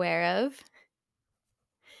to be aware of.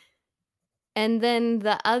 And then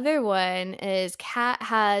the other one is Kat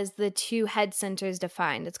has the two head centers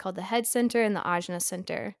defined. It's called the head center and the ajna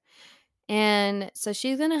center. And so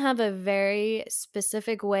she's going to have a very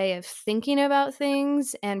specific way of thinking about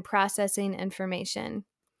things and processing information.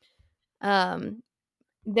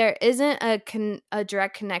 There isn't a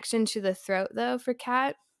direct connection to the throat, though, for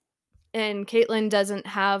Kat. And Caitlin doesn't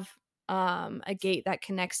have a gate that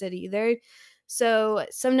connects it either. So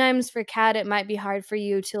sometimes for Kat, it might be hard for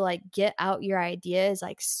you to like get out your ideas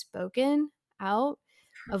like spoken out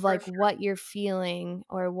of like what you're feeling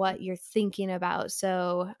or what you're thinking about.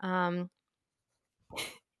 So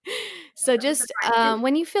just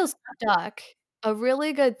when you feel stuck, a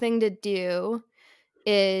really good thing to do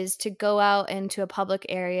is to go out into a public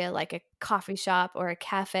area like a coffee shop or a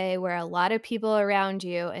cafe where a lot of people are around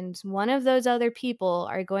you, and one of those other people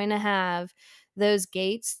are going to have those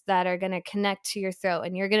gates that are going to connect to your throat,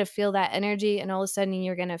 and you're going to feel that energy, and all of a sudden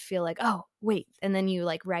you're going to feel like, oh wait, and then you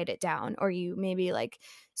like write it down, or you maybe like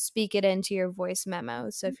speak it into your voice memo.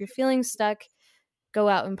 So if you're feeling stuck, go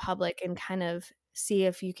out in public and kind of see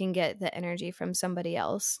if you can get the energy from somebody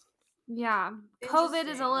else. Yeah. COVID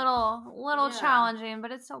is a little challenging,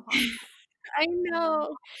 but it's still possible. I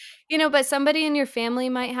know. But somebody in your family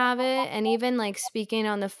might have it, and even like speaking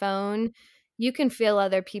on the phone, you can feel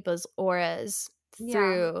other people's auras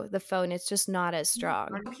through the phone. It's just not as strong.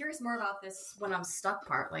 I'm curious more about this when I'm stuck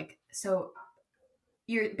part. Like, so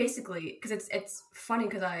you're basically, because it's funny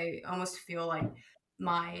because I almost feel like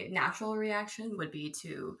my natural reaction would be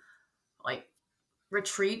to like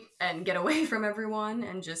retreat and get away from everyone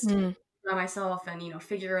and just by myself and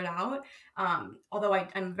figure it out. Although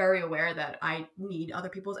I'm very aware that I need other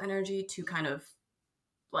people's energy to kind of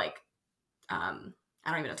like I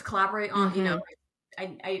don't even know, to collaborate on.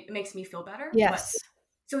 It makes me feel better. Yes. But,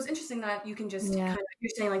 so it's interesting that you can just kind of, you're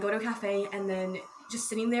saying like go to a cafe and then just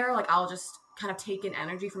sitting there, like I'll just kind of take in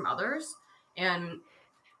energy from others. And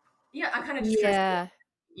I'm kind of just curious.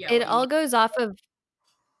 It all goes off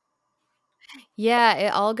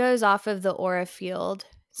of the aura field.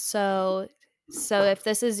 So if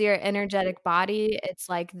this is your energetic body, it's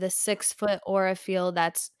like the 6-foot aura field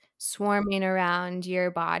that's swarming around your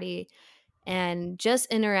body, and just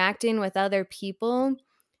interacting with other people,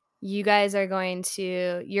 you're going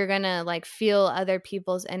to like feel other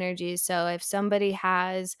people's energy. So if somebody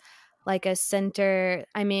has like a center,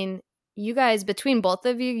 I mean, you guys, between both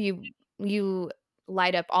of you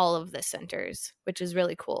light up all of the centers, which is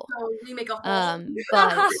really cool. So we make a whole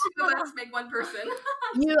but let's make one person.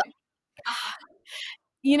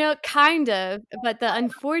 Kind of, but the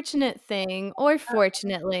unfortunate thing, or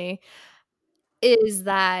fortunately, is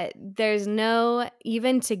that there's no,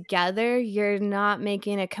 even together, you're not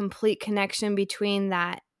making a complete connection between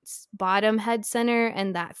that bottom head center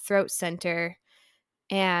and that throat center.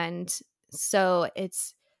 And so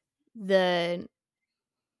it's the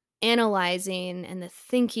analyzing and the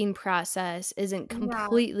thinking process isn't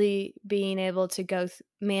completely being able to go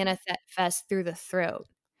manifest through the throat.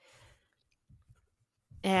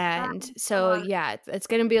 And so, it's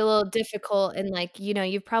going to be a little difficult. And like,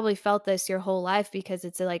 you've probably felt this your whole life because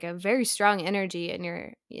it's like a very strong energy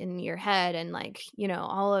in your head and like,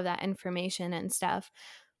 all of that information and stuff,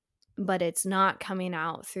 but it's not coming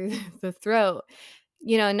out through the throat.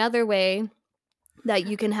 Another way that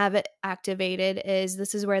you can have it activated is,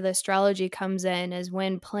 this is where the astrology comes in, is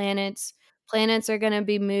when planets are going to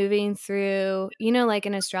be moving through, like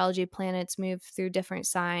in astrology, planets move through different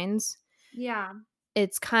signs. Yeah.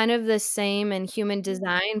 It's kind of the same in human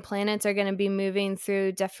design. Planets are going to be moving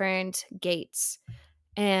through different gates.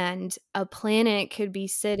 And a planet could be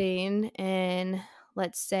sitting in,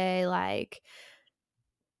 let's say, like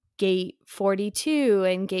gate 42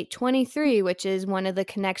 and gate 23, which is one of the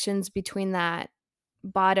connections between that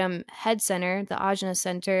bottom head center, the ajna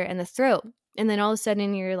center, and the throat. And then all of a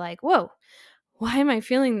sudden you're like, whoa, why am I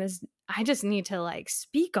feeling this? I just need to like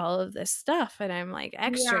speak all of this stuff. And I'm like Yeah.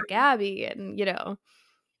 extra gabby and,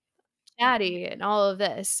 chatty and all of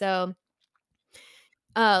this. So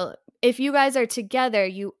if you guys are together,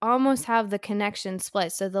 you almost have the connection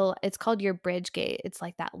split. So it's called your bridge gate. It's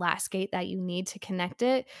like that last gate that you need to connect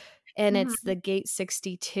it. And Mhm. it's the gate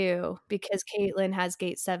 62 because Caitlin has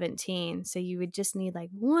gate 17. So you would just need like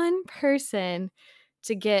one person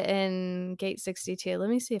to get in gate 62. Let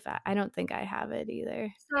me see if I don't think I have it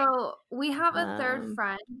either. So we have a third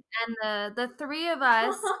friend, and the three of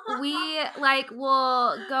us, we like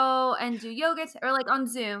will go and do yoga or like on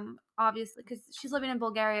Zoom, obviously, because she's living in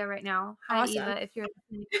Bulgaria right now. Hi, Awesome. Eva, if you're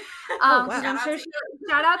listening. Oh, wow. 'Cause I'm sure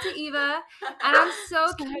shout out to Eva. And I'm so Shout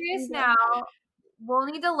out to curious Eva. now. We'll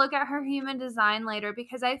need to look at her human design later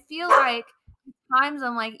because I feel like times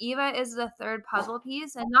I'm like, Eva is the third puzzle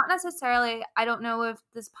piece, and not necessarily, I don't know if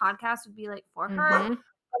this podcast would be like for her, Mhm.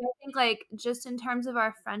 but I think like just in terms of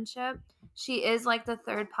our friendship, she is like the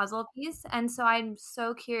third puzzle piece. And so I'm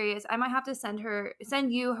so curious. I might have to send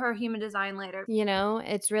you her human design later.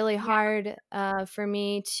 It's really hard for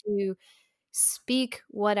me to speak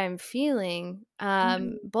what I'm feeling.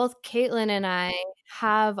 Both Caitlin and I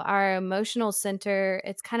have our emotional center.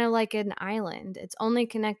 It's kind of like an island. It's only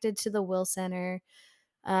connected to the will center,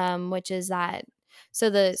 which is that. So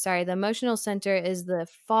the emotional center is the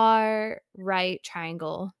far right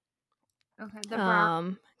triangle. Okay, the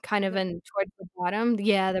brown. Kind of in towards the bottom.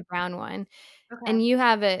 Yeah, the brown one. Okay. And you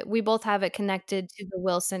have it, we both have it connected to the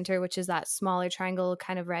will center, which is that smaller triangle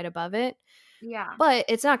kind of right above it. Yeah. But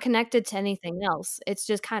it's not connected to anything else. It's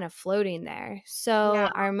just kind of floating there. So Yeah.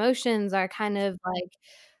 our emotions are kind of like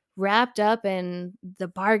wrapped up in the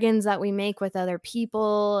bargains that we make with other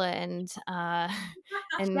people and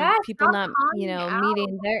Jess, people stop not, calling me out.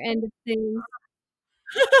 meeting their end of things.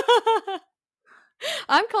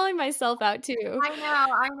 I'm calling myself out too.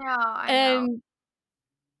 I know. And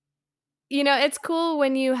it's cool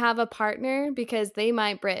when you have a partner because they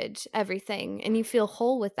might bridge everything and you feel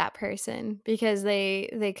whole with that person because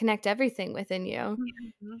they connect everything within you.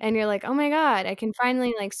 Mhm. And you're like, "Oh my god, I can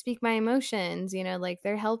finally like speak my emotions," like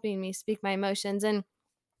they're helping me speak my emotions. And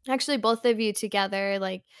actually both of you together,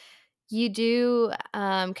 like you do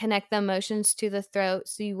connect the emotions to the throat,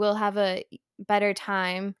 so you will have a better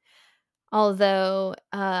time. Although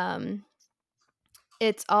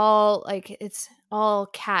it's all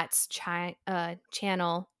Kat's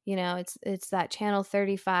channel, it's that channel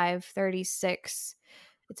 35, 36.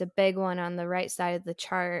 It's a big one on the right side of the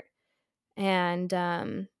chart. And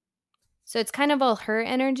so it's kind of all her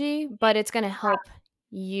energy, but it's going to help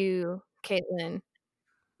you, Caitlin,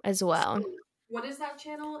 as well. So what is that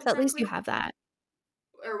channel So at least exactly? you have that.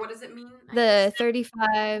 Or what does it mean? The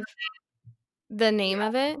 35, the name Yeah.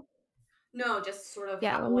 of it. No, just sort of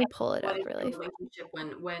Yeah, how, let me pull it what up is really the fast. relationship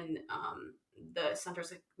when the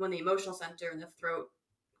centers, when the emotional center and the throat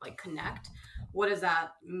like connect. What does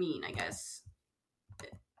that mean, I guess?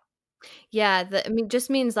 Yeah, just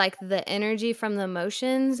means like the energy from the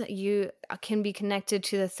emotions you can be connected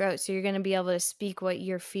to the throat, so you're going to be able to speak what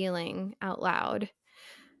you're feeling out loud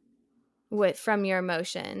from your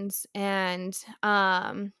emotions. And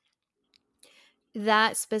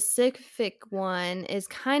that specific one is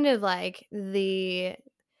kind of like the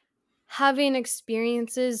having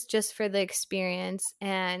experiences just for the experience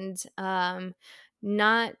and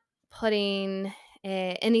not putting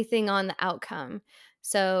anything on the outcome.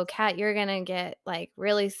 So, Kat, you're going to get like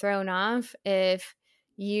really thrown off if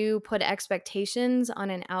you put expectations on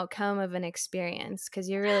an outcome of an experience because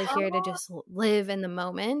you're really here to just live in the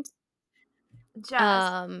moment.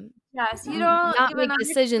 Jess, you don't Not even make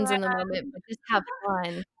decisions in the understand. moment, but just have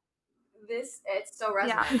fun. It's so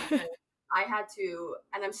resonant because I had to,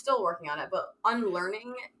 and I'm still working on it, but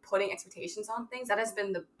unlearning putting expectations on things, that has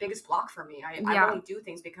been the biggest block for me. I won't do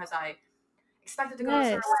things because I expected to go a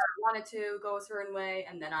certain way, I wanted to go a certain way,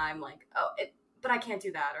 and then I'm like, but I can't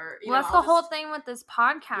do that. Or that's the whole thing with this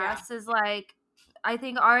podcast is like, I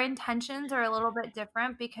think our intentions are a little bit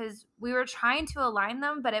different because we were trying to align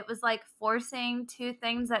them, but it was like forcing two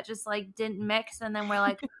things that just like didn't mix. And then we're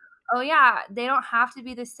like, oh yeah, they don't have to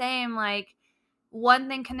be the same. Like one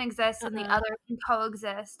thing can exist and the other can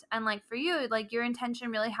coexist. And like for you, like your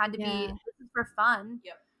intention really had to be this is for fun.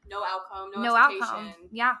 Yep. No outcome, no outcome.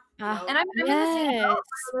 Yeah. And I'm in the same boat.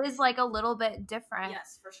 It is like a little bit different.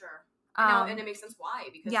 Yes, for sure. And it makes sense why,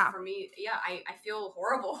 because Yeah. for me, I feel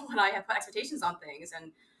horrible when I have put expectations on things.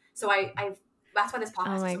 And so I've that's why this Oh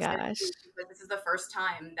podcast is my so scary, gosh. because this is the first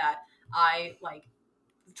time that I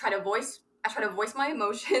try to voice my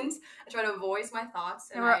emotions. I try to voice my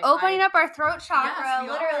thoughts, and we're opening up our throat chakra, yes,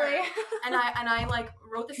 literally. and I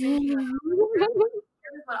wrote this in here.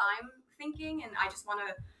 Here's what I'm thinking, and I just want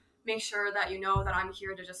to make sure that you know that I'm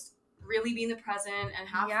here to just really be in the present and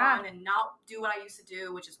have fun and not do what I used to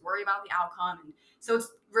do, which is worry about the outcome. And so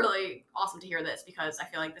it's really awesome to hear this, because I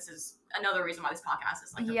feel like this is another reason why this podcast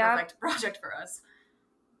is like the perfect project for us.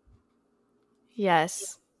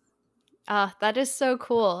 Yes. That is so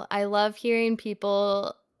cool. I love hearing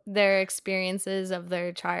people, their experiences of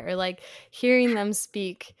their chart, or like hearing them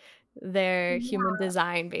speak their human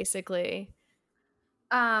design, basically.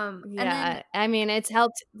 And then, I mean, it's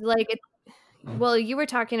helped, like, well, you were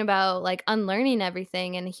talking about like unlearning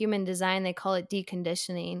everything. In human design, they call it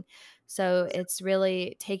deconditioning. So it's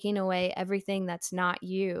really taking away everything that's not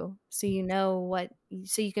you, so you know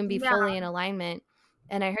so you can be fully in alignment.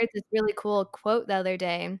 And I heard this really cool quote the other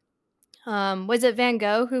day. Was it Van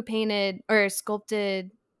Gogh who painted or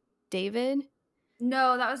sculpted David?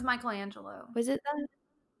 No, that was Michelangelo. Was it that?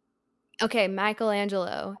 Okay,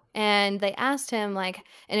 Michelangelo. And they asked him, like,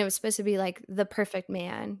 and it was supposed to be like the perfect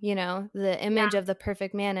man, the image of the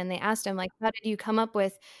perfect man. And they asked him, like, how did you come up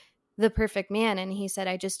with the perfect man? And he said,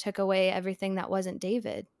 I just took away everything that wasn't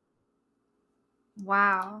David.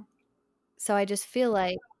 Wow. So I just feel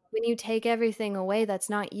like when you take everything away that's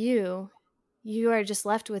not you, you are just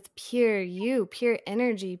left with pure you, pure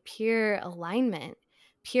energy, pure alignment,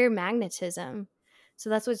 pure magnetism. So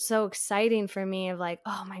that's what's so exciting for me, of like,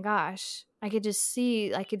 oh my gosh,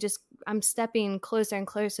 I'm stepping closer and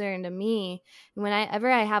closer into me. And whenever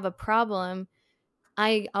I have a problem,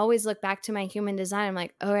 I always look back to my human design. I'm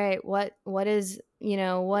like, all right, what is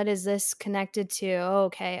this connected to? Oh,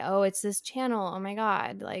 okay. Oh, it's this channel. Oh my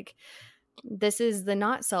God. Like, this is the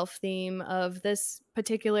not self theme of this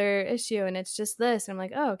particular issue, and it's just this. And I'm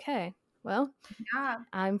like, oh, okay, well,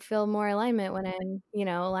 I feel more alignment when I'm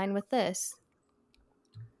aligned with this.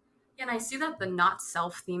 Yeah, and I see that the not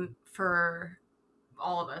self theme for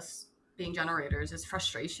all of us being generators is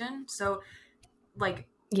frustration. So like,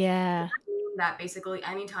 yeah, that basically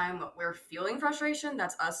anytime we're feeling frustration,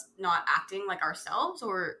 that's us not acting like ourselves,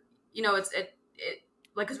 or it's like,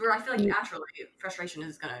 because I feel like naturally frustration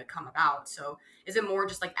is going to come about. So is it more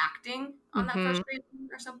just like acting on that frustration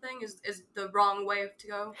or something is the wrong way to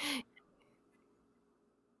go?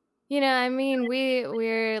 I mean,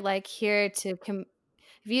 we're like here to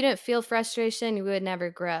if you didn't feel frustration, you would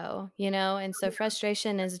never grow, and so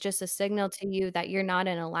frustration is just a signal to you that you're not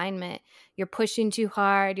in alignment. You're pushing too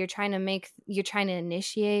hard. You're trying to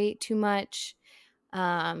initiate too much.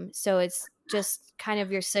 So it's just kind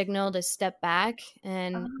of your signal to step back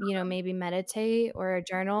and, maybe meditate or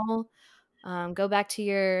journal. Go back to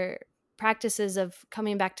your practices of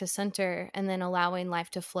coming back to center and then allowing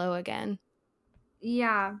life to flow again.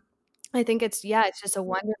 Yeah. I think it's just a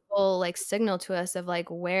wonderful like signal to us of like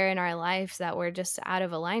where in our lives that we're just out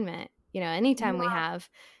of alignment. Anytime we have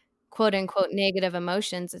quote unquote negative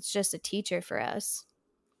emotions, it's just a teacher for us.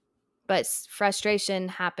 But frustration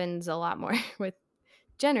happens a lot more with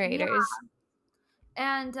generators.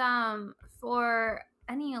 And for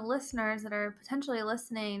any listeners that are potentially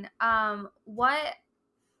listening, what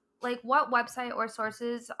website or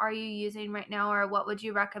sources are you using right now, or what would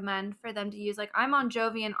you recommend for them to use? Like, I'm on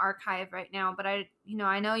Jovian Archive right now, but I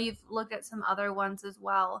know you've looked at some other ones as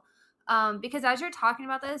well. Because as you're talking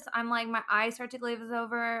about this, I'm like, my eyes start to glaze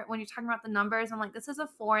over when you're talking about the numbers. I'm like, this is a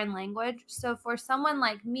foreign language. So for someone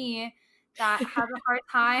like me that has a hard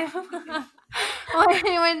time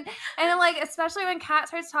and like, especially when Kat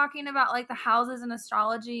starts talking about like the houses and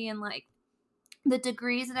astrology and like the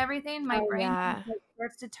degrees and everything, my brain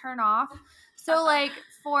starts to turn off. So like,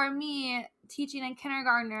 for me, teaching a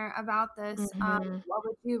kindergartner about this, what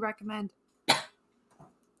would you recommend?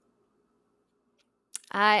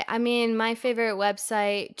 I mean, my favorite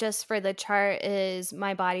website just for the chart is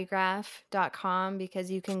mybodygraph.com, because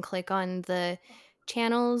you can click on the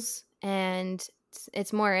channels and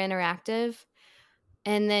it's more interactive.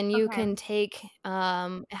 And then you can take,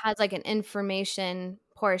 it has like an information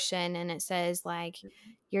portion, and it says like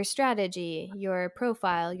your strategy, your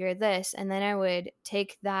profile, your this. And then I would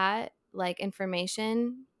take that like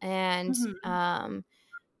information and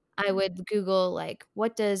I would Google like,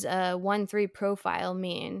 what does a 1-3 profile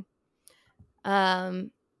mean? But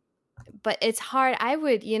it's hard. I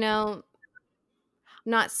would,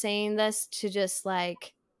 not saying this to just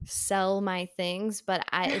like sell my things, but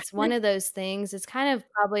it's one of those things. It's kind of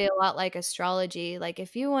probably a lot like astrology. Like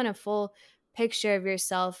if you want a full picture of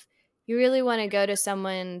yourself, you really want to go to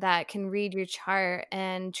someone that can read your chart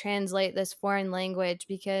and translate this foreign language,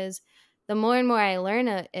 because the more and more I learn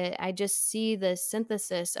it, I just see the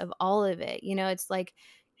synthesis of all of it. It's like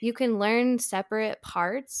you can learn separate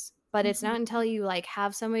parts, but it's not until you like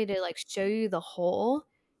have somebody to like show you the whole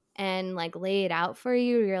and like lay it out for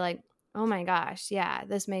you, you're like, oh my gosh, yeah,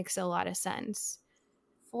 this makes a lot of sense.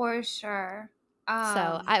 For sure.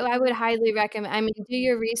 So I would highly recommend, I mean, do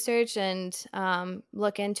your research and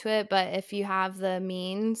look into it. But if you have the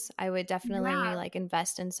means, I would definitely Yeah. like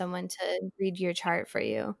invest in someone to read your chart for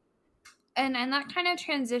you. And that kind of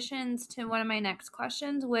transitions to one of my next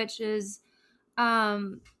questions, which is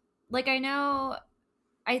like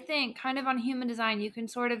I think kind of on human design, you can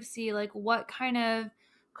sort of see like what kind of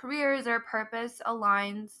careers or purpose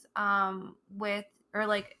aligns with, or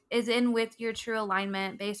like is in with your true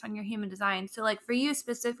alignment based on your human design. So like for you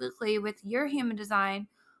specifically with your human design,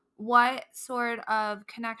 what sort of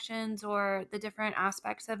connections or the different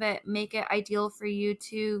aspects of it make it ideal for you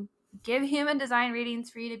to give human design readings,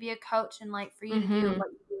 for you to be a coach, and like for you to do what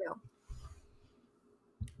you do?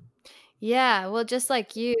 Yeah, well, just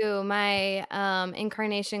like you, my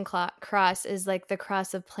incarnation cross is like the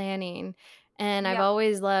cross of planning. And I've Yeah.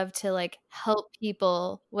 always loved to like help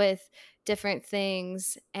people with different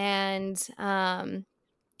things. And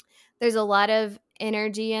there's a lot of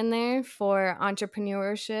energy in there for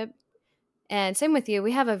entrepreneurship. And same with you.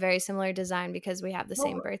 We have a very similar design because we have the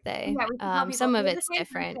same birthday. Yeah, we can tell people Some of we have the it's same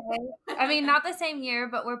different. birthday. I mean, not the same year,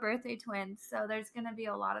 but we're birthday twins, so there's gonna be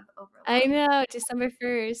a lot of I overlap, know, December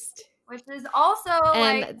 1st. which is also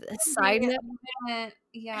And like a side note,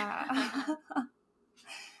 yeah.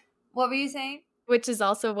 What were you saying? which is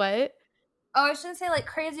also what? Oh, I shouldn't say like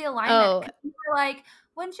crazy alignment. Oh, 'Cause you were like,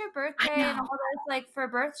 "When's your I birthday?" and all know. this like for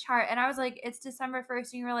birth chart, and I was like, "It's December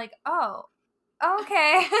 1st," and you were like, "Oh,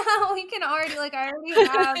 okay." We can already like I already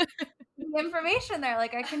have the information there.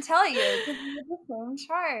 Like I can tell you because we have the same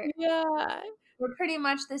chart. Yeah. We're pretty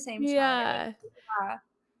much the same chart. Yeah. Yeah.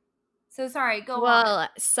 So sorry, go on. Well, Yeah.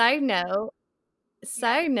 side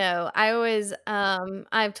note,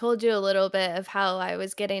 I've told you a little bit of how I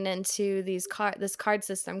was getting into this card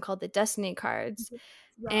system called the Destiny cards.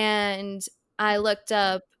 Yeah. And I looked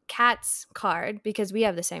up Kat's card because we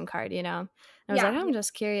have the same card, And I was like, Yeah. I'm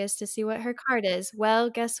just curious to see what her card is. Well,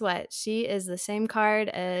 guess what? She is the same card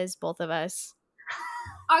as both of us.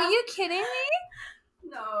 Are you kidding me?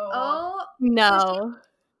 No. Oh, No.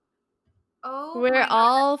 oh We're my God.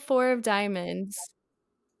 all 4 of diamonds.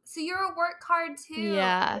 So you're a work card too.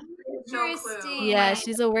 Yeah. No clue. Interesting. Yeah,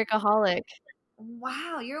 she's a workaholic.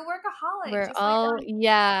 Wow, you're a workaholic, We're just all, like us.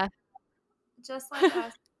 yeah. Just like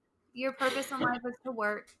us. Your purpose in life is to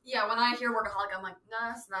work. Yeah, when I hear workaholic, I'm like, no,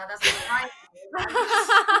 that's not right.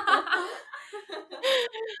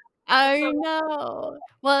 I know.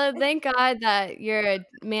 Well, thank God that you're a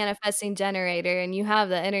manifesting generator and you have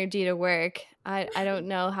the energy to work. I don't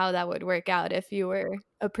know how that would work out if you were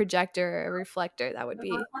a projector or a reflector. That would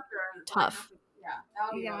be tough. Yeah,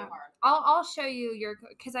 that would be really hard. I'll show you your,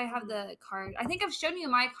 because I have the card. I think I've shown you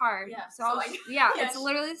my card. Yeah, So yeah, it's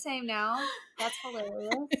literally the same now. That's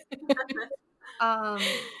hilarious.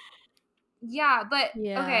 Yeah, but okay.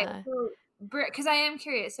 Yeah. So, because I am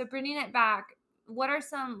curious. So bringing it back, what are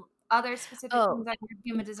some other specific things on your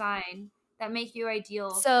human design that make you ideal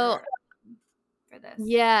for this?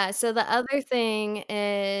 Yeah. So the other thing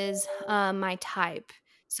is my type.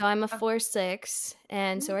 So I'm a 4/6,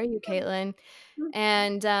 and so are you, Caitlin.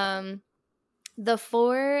 And the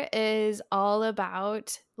 4 is all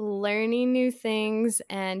about learning new things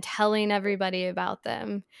and telling everybody about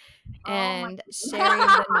them and sharing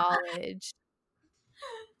the knowledge.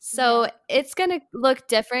 So it's going to look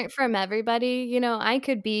different from everybody. I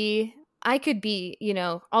could be,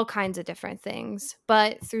 all kinds of different things,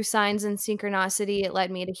 but through signs and synchronicity, it led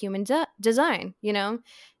me to human design,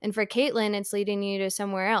 and for Caitlin, it's leading you to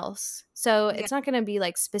somewhere else. So it's not going to be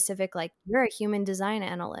like specific, like you're a human design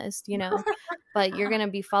analyst, but you're going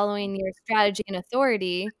to be following your strategy and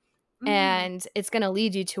authority, and it's going to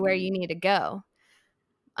lead you to where you need to go.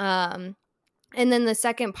 And then the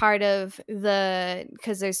second part of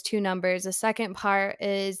because there's 2 numbers, the second part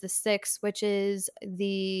is the 6, which is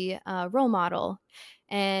the role model.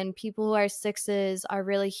 And people who are 6s are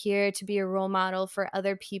really here to be a role model for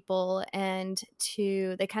other people, and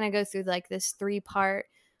they kind of go through like this 3-part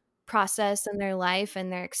process in their life, and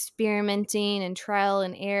they're experimenting and trial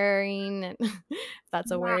and erroring, and if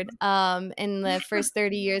that's a word, in the first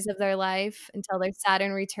 30 years of their life until their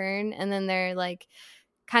Saturn return. And then they're like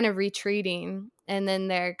kind of retreating, and then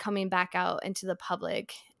they're coming back out into the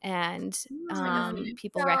public, and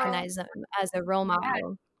people So, recognize them as a role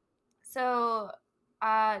model. so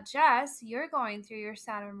Jess, you're going through your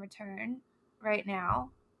Saturn return right now,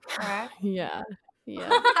 correct? Yeah. Yeah.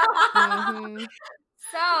 Mhm.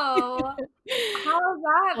 So, how is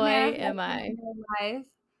that Boy, am manifesting I. in your life?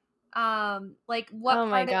 Like what Oh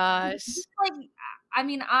my part of gosh. like I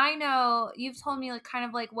mean, I know you've told me like kind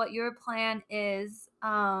of like what your plan is.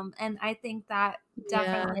 And I think that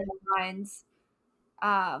Yeah. definitely aligns.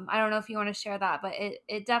 I don't know if you want to share that, but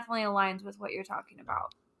it definitely aligns with what you're talking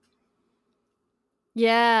about.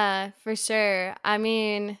 Yeah, for sure. I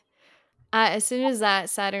mean, as soon as that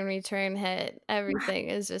Saturn return hit, everything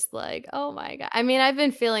is just like, oh my God. I mean, I've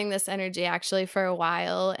been feeling this energy actually for a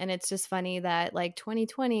while. And it's just funny that like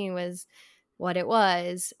 2020 was what it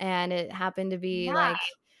was. And it happened to be Yeah, like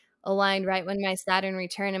aligned right when my Saturn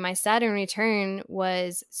return. And my Saturn return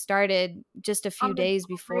was started just a few on the days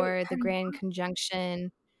great before the grand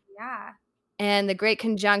conjunction. yeah. And the Great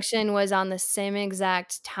Conjunction was on the same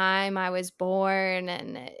exact time I was born,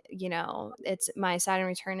 and, it's my Saturn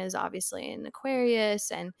return is obviously in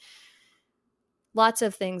Aquarius, and lots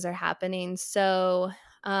of things are happening. So,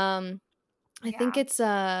 Yeah.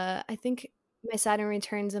 I think my Saturn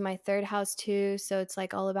returns in my 3rd house too, so it's,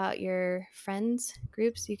 like, all about your friends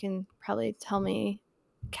groups. You can probably tell me,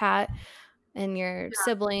 Kat, and your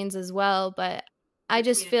siblings as well, but I Your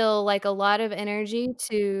just community. feel like a lot of energy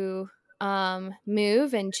to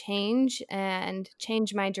move and change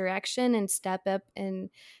my direction and step up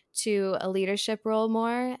into a leadership role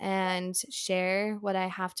more and share what I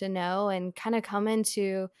have to know and kind of come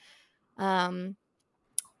into um,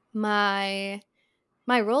 my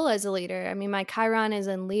my role as a leader. I mean, my Chiron is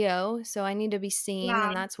in Leo, so I need to be seen. Yeah.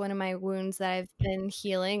 And that's one of my wounds that I've been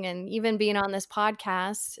healing. And even being on this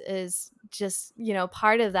podcast is just,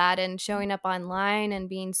 part of that and showing up online and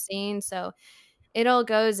being seen. So it all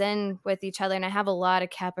goes in with each other. And I have a lot of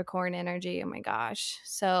Capricorn energy. Oh my gosh.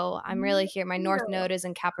 So I'm really Me here. My North too. Node is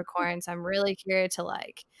in Capricorn. So I'm really here to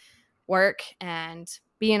like work and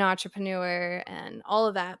be an entrepreneur and all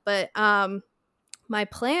of that. But my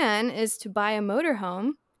plan is to buy a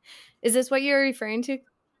motorhome. Is this what you're referring to,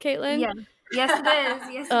 Caitlin? Yes. Yes, it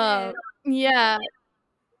is. Yes, it Uh, is. yeah.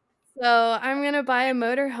 So I'm gonna buy a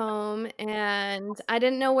motorhome, and I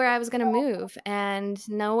didn't know where I was gonna move, and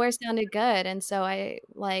nowhere sounded good. And so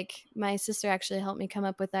my sister actually helped me come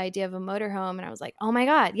up with the idea of a motorhome, and I was like, oh my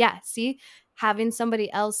God, yeah. See, having somebody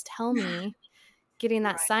else tell me, getting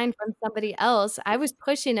that Right. sign from somebody else, I was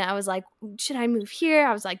pushing it. I was like, should I move here?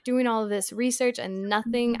 I was like doing all of this research and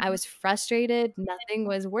nothing. I was frustrated. Nothing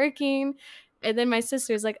was working. And then my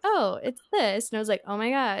sister's like, oh, it's this. And I was like, oh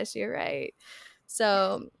my gosh, you're right.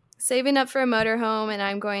 So saving up for a motorhome, and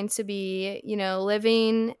I'm going to be,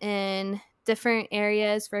 living in different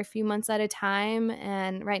areas for a few months at a time.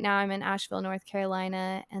 And right now I'm in Asheville, North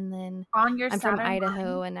Carolina. And then On your I'm from Saturn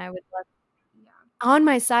Idaho, line. and I would love Yeah. on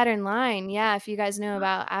my Saturn line. Yeah, if you guys know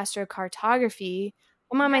about astrocartography,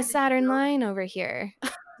 I'm on my Yeah, did Saturn you know, line over here.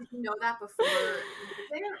 did you know that before you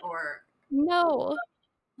moved there, or? No,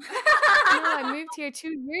 no, I moved here 2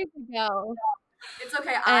 years ago, It's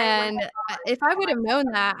okay. I went and if I would have known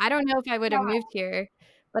that, I don't know if I would have moved here,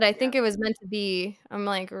 but I Yeah. think it was meant to be. I'm,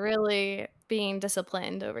 like, really being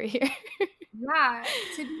disciplined over here. Yeah,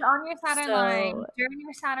 to be on your Saturn line So, during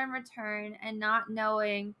your Saturn return and not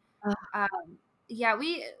knowing, ugh, yeah,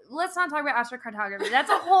 let's not talk about astrocartography. That's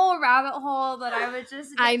a whole rabbit hole that I would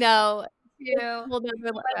just I get know. It's to. a whole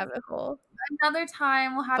nother But rabbit hole, another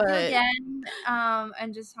time we'll have you but again,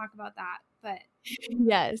 and just talk about that. But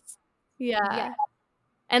yes. yeah, Yeah,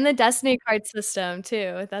 and the Destiny card system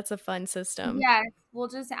too. That's a fun system. yes, we'll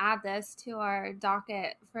just add this to our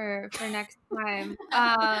docket for next time.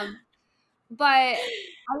 But I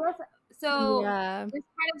guess so. Yeah. This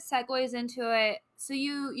kind of segues into it. So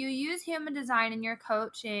you use human design in your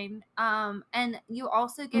coaching, and you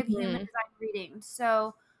also give human Mhm. design readings.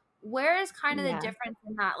 So where is kind of the Yeah. difference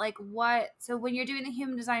in that? Like what? So when you're doing the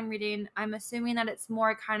human design reading, I'm assuming that it's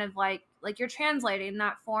more kind of like you're translating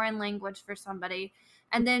that foreign language for somebody,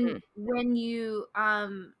 and then Mhm. when you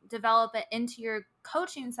develop it into your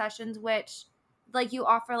coaching sessions, which like you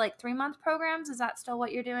offer like 3-month programs. Is that still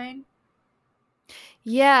what you're doing?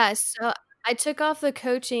 Yeah, so I took off the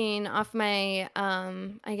coaching off my,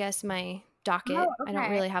 I guess my Oh, docket. I don't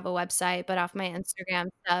okay. really have a website, but off my Instagram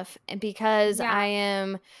stuff, and because Yeah. I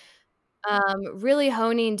am, really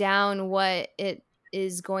honing down what it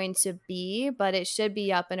is going to be, but it should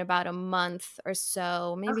be up in about a month or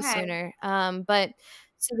so, maybe Okay. sooner. But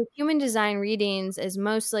So the human design readings is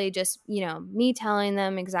mostly just, me telling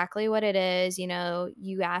them exactly what it is.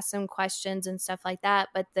 You ask some questions and stuff like that.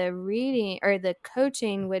 But the reading or the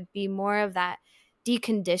coaching would be more of that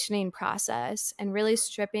deconditioning process and really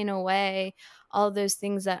stripping away all those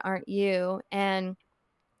things that aren't you. And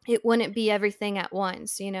it wouldn't be everything at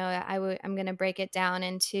once. I'm going to break it down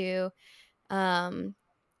into um,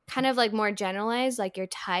 kind of like more generalized, like your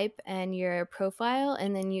type and your profile,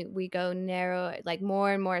 and then we go narrow, like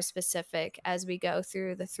more and more specific as we go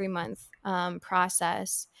through the 3-month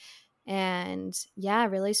process. And yeah,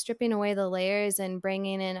 really stripping away the layers and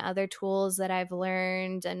bringing in other tools that I've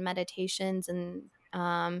learned and meditations,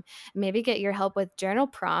 and maybe get your help with journal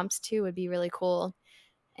prompts too would be really cool.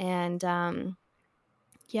 And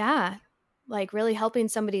yeah, like really helping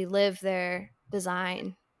somebody live their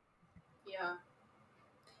design. Yeah.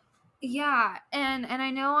 Yeah, and I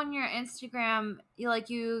know on your Instagram,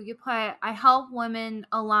 you put, I help women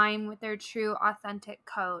align with their true authentic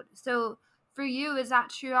code. So for you, is that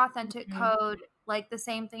true authentic code like the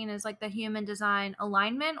same thing as like the human design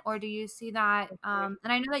alignment, or do you see that? And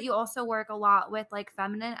I know that you also work a lot with like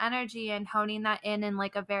feminine energy and honing that in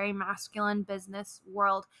like a very masculine business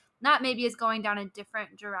world. That maybe is going down a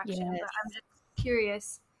different direction, but I'm Yes. just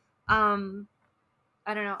curious.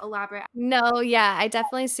 I don't know, elaborate. No, yeah, I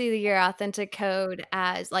definitely see your authentic code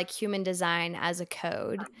as like human design as a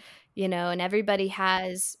code, and everybody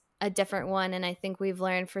has a different one. And I think we've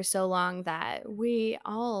learned for so long that we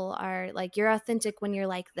all are like, you're authentic when you're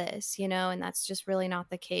like this, and that's just really not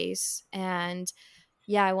the case. And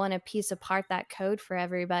yeah, I want to piece apart that code for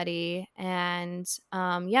everybody, and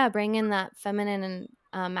yeah, bring in that feminine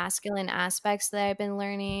and masculine aspects that I've been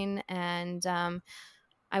learning. And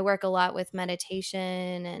I work a lot with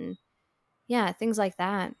meditation and yeah, things like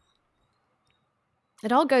that.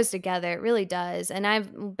 It all goes together. It really does. And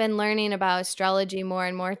I've been learning about astrology more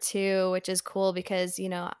and more too, which is cool because,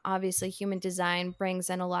 obviously human design brings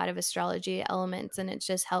in a lot of astrology elements, and it's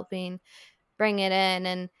just helping bring it in.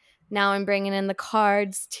 And now I'm bringing in the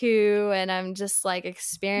cards too. And I'm just like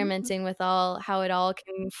experimenting with how it all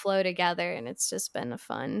can flow together. And it's just been a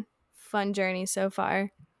fun journey so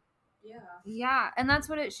far. Yeah. Yeah, and that's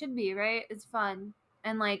what it should be, right? It's fun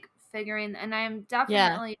and like figuring, and I'm Yeah.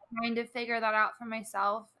 definitely trying to figure that out for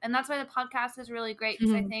myself. And that's why the podcast is really great,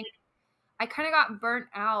 because I think I kind of got burnt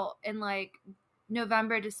out in like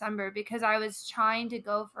November, December, because I was trying to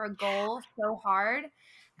go for a goal so hard.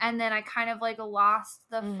 And then I kind of like lost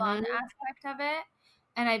the fun aspect of it.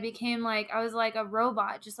 And I became like, I was like a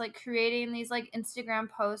robot, just like creating these like Instagram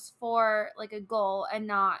posts for like a goal and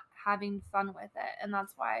not having fun with it. And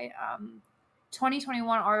that's why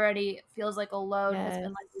 2021 already feels like a load has been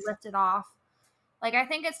Yes. like lifted off. Like I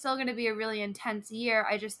think it's still going to be a really intense year.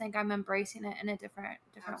 I just think I'm embracing it in a different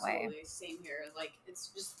Absolutely. way. Same here. Like it's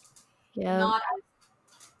just Yeah. not as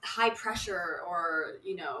high pressure or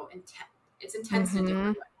it's intense in a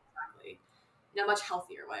different way. Exactly. In a much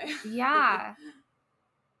healthier way. Yeah.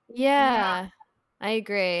 Yeah, I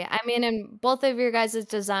agree. I mean, in both of your guys'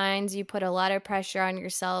 designs, you put a lot of pressure on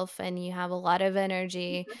yourself and you have a lot of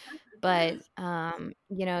energy, but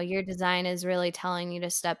your design is really telling you to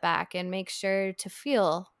step back and make sure to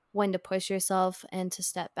feel when to push yourself and to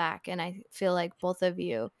step back. And I feel like both of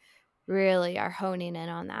you really are honing in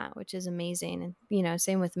on that, which is amazing. And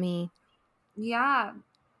same with me. Yeah.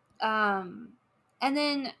 And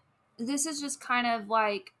then this is just kind of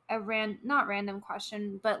like a not random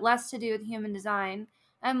question, but less to do with human design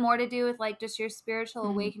and more to do with like just your spiritual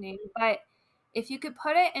awakening. But if you could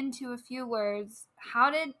put it into a few words,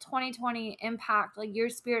 how did 2020 impact like your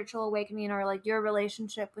spiritual awakening or like your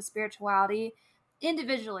relationship with spirituality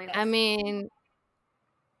individually? I mean,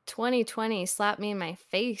 2020 slapped me in my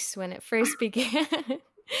face when it first began.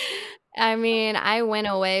 I mean, I went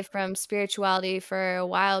away from spirituality for a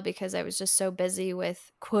while because I was just so busy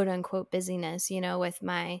with quote unquote busyness, with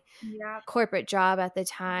my Yeah. corporate job at the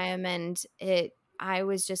time. And I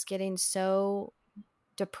was just getting so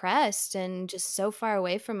depressed and just so far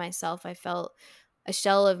away from myself. I felt a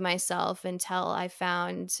shell of myself until I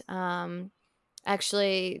found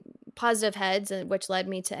actually Positive Heads, which led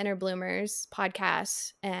me to Inner Bloomers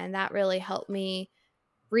podcast. And that really helped me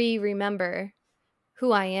remember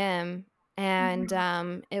who I am. And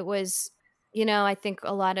it was, I think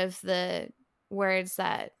a lot of the words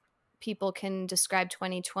that people can describe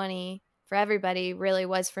 2020 for everybody really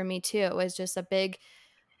was for me too. It was just a big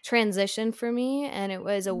transition for me, and it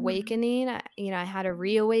was awakening. I had a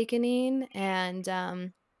reawakening and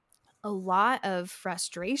a lot of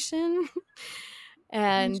frustration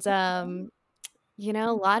and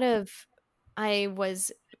a lot of I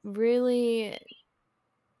was really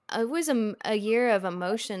it was a year of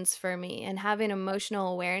emotions for me, and having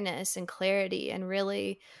emotional awareness and clarity, and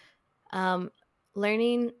really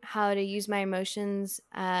learning how to use my emotions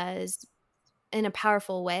as in a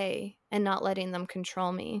powerful way and not letting them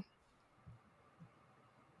control me.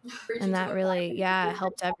 Preaching And to that the really, choir.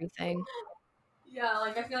 helped everything. Yeah,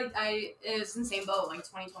 like I feel like it was in the same boat. Like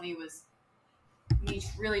 2020 was me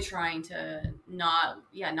really trying to not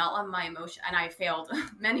let my emotion, and I failed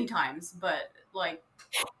many times, but like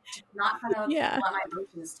to not kind of Yeah. let my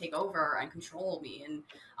emotions take over and control me and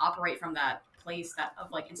operate from that place that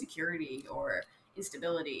of like insecurity or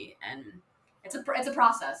instability. And it's a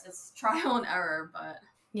process. It's trial and error, but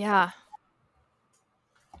Yeah.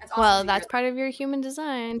 it's awesome Well, to hear that's part of your human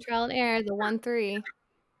design, trial and error, the 1-3.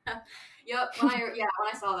 that. Yep. When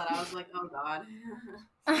I saw that, I was like, oh god.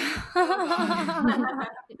 Oh god.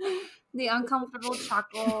 The uncomfortable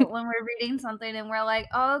chuckle when we're reading something and we're like,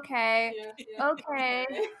 oh, okay, okay,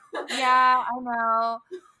 yeah, I know.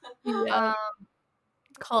 Yeah.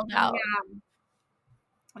 Called out.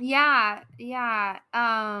 Yeah.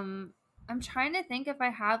 I'm trying to think if I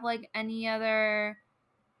have like any other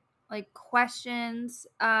like questions.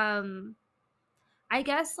 I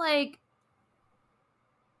guess like,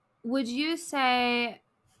 would you say,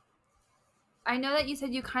 I know that you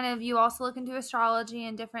said you also look into astrology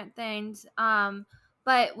and different things.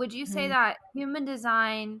 But would you say Mhm. that human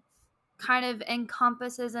design kind of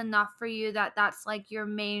encompasses enough for you that that's like your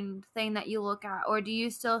main thing that you look at, or do you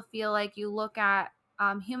still feel like you look at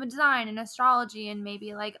human design and astrology and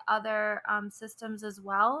maybe like other systems as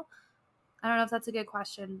well? I don't know if that's a good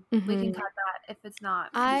question. We can Mhm. cut that if it's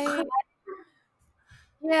not.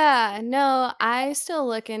 Yeah, no, I still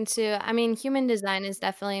look into, I mean, human design is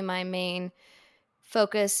definitely my main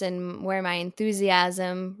focus and where my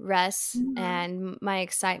enthusiasm rests Mhm. and my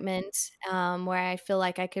excitement, where I feel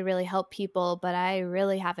like I could really help people. But I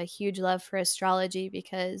really have a huge love for astrology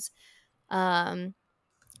because um,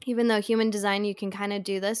 even though human design, you can kind of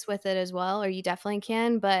do this with it as well, or you definitely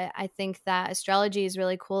can. But I think that astrology is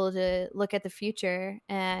really cool to look at the future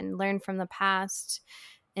and learn from the past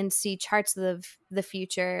and see charts of the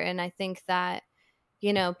future. And I think that,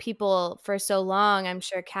 people for so long, I'm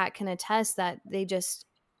sure Kat can attest that they just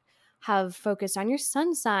have focused on your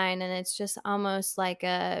sun sign, and it's just almost like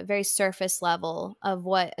a very surface level of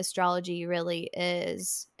what astrology really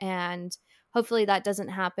is. And hopefully that doesn't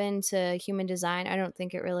happen to human design. I don't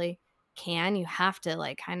think it really can. You have to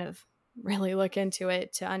like kind of really look into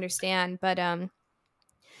it to understand. But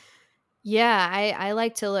yeah, I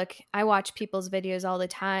like to look, I watch people's videos all the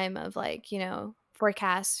time of like,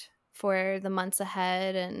 forecast for the months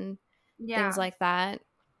ahead and things Yeah. like that.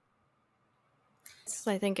 Because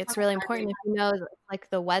I think it's really important if you know, like,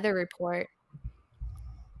 the weather report.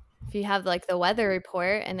 If you have, like, the weather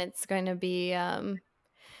report and it's going to be, you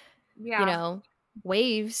Yeah. know,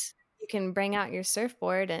 waves, you can bring out your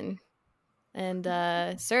surfboard and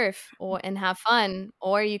surf and have fun,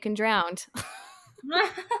 or you can drown.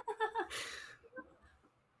 Right.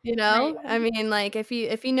 I mean, like, if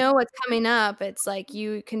you know what's coming up, it's like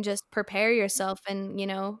you can just prepare yourself and,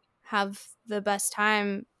 have the best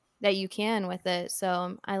time that you can with it.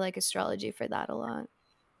 So I like astrology for that a lot.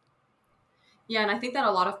 Yeah, and I think that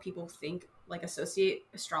a lot of people like associate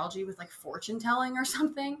astrology with like fortune telling or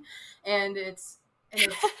something, and it's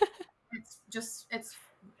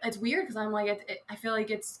weird because I'm like I feel like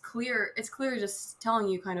it's clear just telling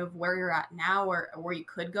you kind of where you're at now or where you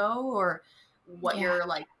could go or what Yeah. your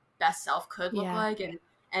like best self could look Yeah. like.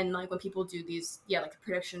 And like when people do these like a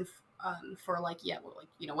prediction for like well,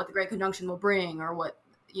 like what the Great Conjunction will bring or what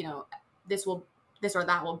this will this or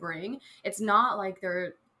that will bring. It's not like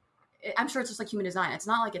I'm sure it's just like human design. It's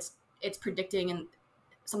not like it's predicting and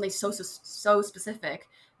something so specific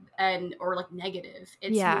and or like negative.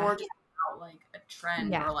 It's Yeah. more just about like a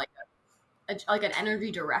trend Yeah. or like like an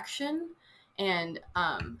energy direction. And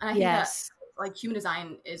I think that Yes. like human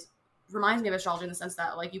design reminds me of astrology in the sense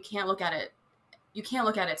that like you can't look at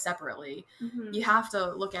it separately. Mhm. You have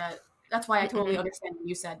to look at. That's why I totally Mm-mm. understand when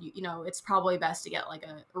you said it's probably best to get like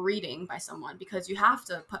a reading by someone because you have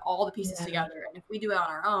to put all the pieces Yeah. together. And if we do it on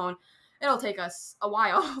our own, it'll take us a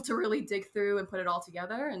while to really dig through and put it all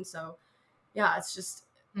together. And so, yeah, it's just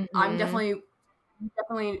I'm Mhm.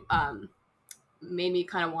 definitely made me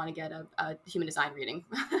kind of want to get a human design reading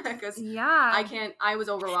because Yeah. I was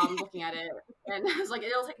overwhelmed looking at it and I was like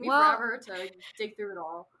it'll take me Well, forever to dig through it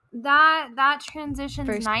all. that transitions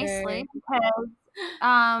For sure. nicely because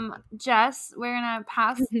Jess, we're gonna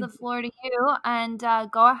pass the floor to you and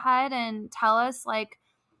go ahead and tell us like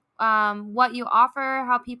what you offer,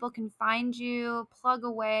 how people can find you, plug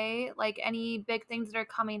away, like any big things that are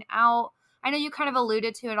coming out, I know you kind of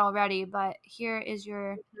alluded to it already, but here is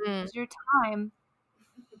your time.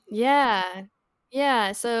 Yeah.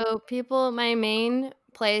 Yeah. So my main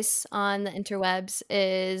place on the interwebs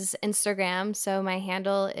is Instagram. So my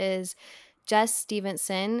handle is Jess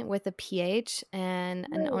Stephenson with a PH and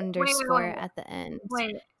an underscore at the end.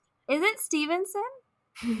 Wait, is it Stephenson?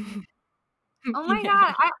 Oh my Yeah.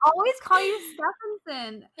 God, I always call you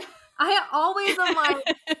Stephenson. I always am like,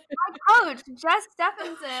 my coach, Jess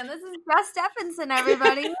Stephenson. This is Jess Stephenson,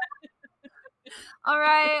 everybody. All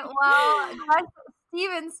right, well, Jess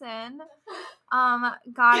Stevenson.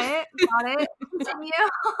 Got it. Continue.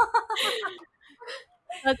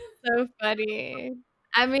 That's so funny.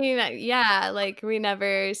 I mean, yeah, like we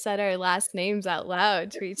never said our last names out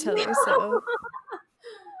loud to each other, so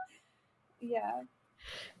Yeah.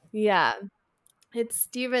 yeah. It's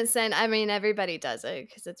Stevenson. I mean, everybody does it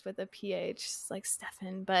because it's with a PH, it's like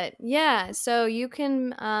Stefan. But yeah, so you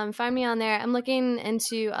can find me on there. I'm looking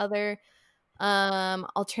into other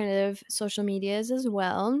alternative social medias as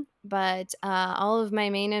well. But all of my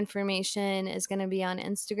main information is going to be on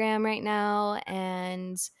Instagram right now.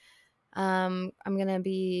 And I'm going to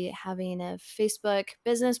be having a Facebook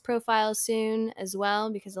business profile soon as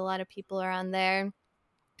well because a lot of people are on there.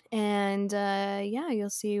 And yeah, you'll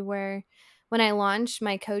see where when I launch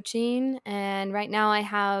my coaching. And right now I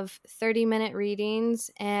have 30-minute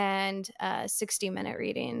readings and 60-minute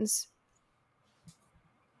readings.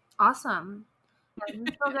 Awesome. I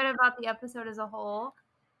feel good about the episode as a whole.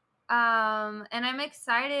 And I'm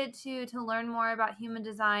excited to learn more about human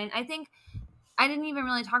design. I think I didn't even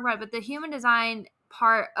really talk about it, but the human design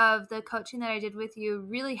part of the coaching that I did with you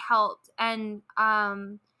really helped. And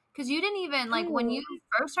because you didn't even like when you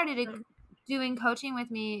first started doing coaching with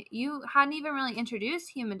me, you hadn't even really introduced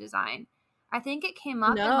human design. I think it came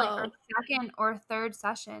up in like our second or third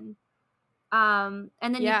session. And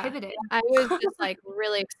then you pivoted. I was just like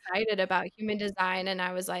really excited about human design, and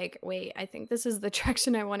I was like, wait, I think this is the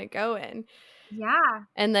direction I want to go in. Yeah.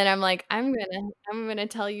 And then I'm like, I'm gonna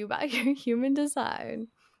tell you about your human design.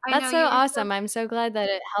 That's so awesome. I'm so glad that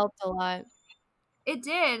it helped a lot. It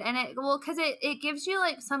did. And because it gives you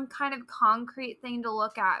like some kind of concrete thing to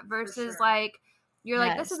look at versus like you're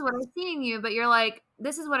like, this is what I see in you, but you're like,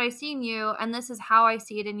 this is what I see in you, and this is how I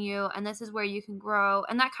see it in you, and this is where you can grow.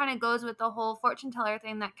 And that kind of goes with the whole fortune teller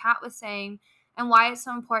thing that Kat was saying, and why it's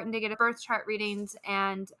so important to get a birth chart readings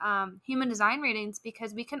and human design readings,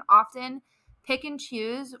 because we can often pick and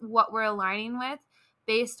choose what we're aligning with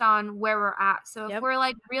based on where we're at. So if we're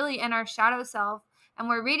like really in our shadow self and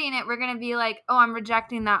we're reading it, we're going to be like, oh, I'm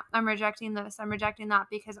rejecting that. I'm rejecting this. I'm rejecting that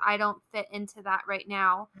because I don't fit into that right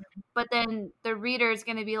now. But then the reader is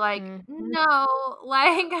going to be like, no,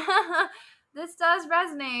 like this does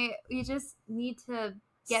resonate. You just need to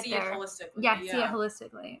get see there. It holistically. Yeah, see it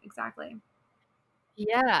holistically. Exactly.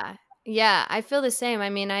 Yeah. Yeah, I feel the same. I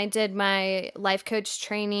mean, I did my life coach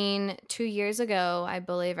training 2 years ago, I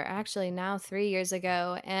believe, or actually now 3 years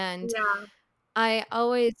ago. And I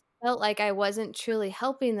always felt like I wasn't truly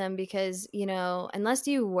helping them because, unless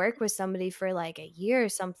you work with somebody for like a year or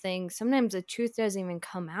something, sometimes the truth doesn't even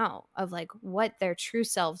come out of like what their true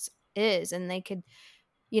selves is. And they could,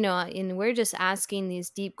 and we're just asking these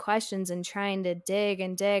deep questions and trying to dig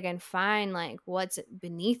and find like what's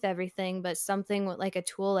beneath everything. But something with like a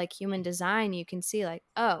tool like human design, you can see like,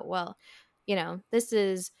 oh, well, this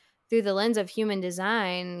is through the lens of human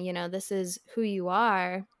design, this is who you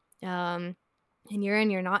are. And you're in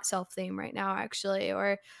your not self theme right now, actually.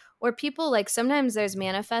 Or people like sometimes there's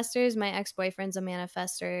manifestors. My ex-boyfriend's a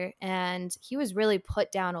manifestor, and he was really put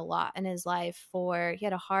down a lot in his life he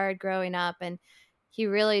had a hard growing up, and he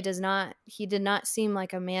did not seem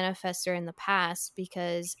like a manifestor in the past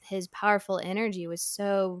because his powerful energy was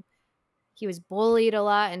he was bullied a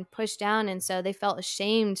lot and pushed down. And so they felt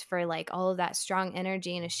ashamed for like all of that strong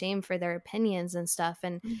energy and ashamed for their opinions and stuff.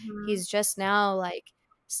 And he's just now like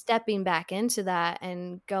stepping back into that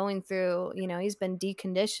and going through, he's been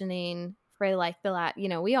deconditioning for like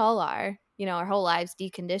we all are, our whole lives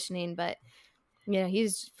deconditioning, but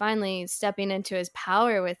he's finally stepping into his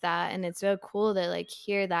power with that. And it's so cool to like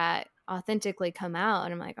hear that authentically come out.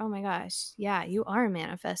 And I'm like, oh my gosh, yeah, you are a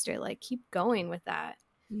manifestor. Like keep going with that.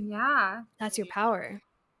 Yeah. That's your power.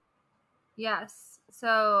 Yes.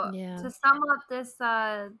 So to sum up this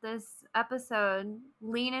episode,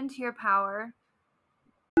 lean into your power.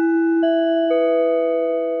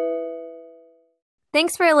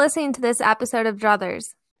 Thanks for listening to this episode of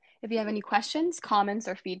Druthers. If you have any questions, comments,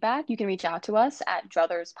 or feedback, you can reach out to us at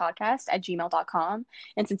drutherspodcast@gmail.com.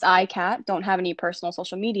 And since I, Kat, don't have any personal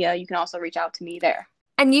social media, you can also reach out to me there.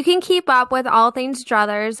 And you can keep up with all things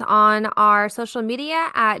Druthers on our social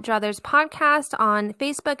media at Druthers Podcast on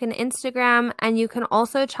Facebook and Instagram. And you can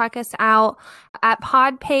also check us out at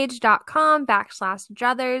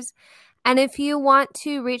podpage.com/Druthers. And if you want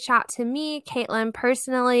to reach out to me, Caitlin,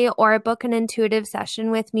 personally, or book an intuitive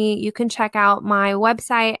session with me, you can check out my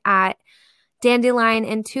website at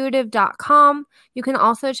dandelionintuitive.com. You can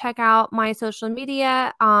also check out my social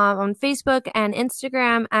media on Facebook and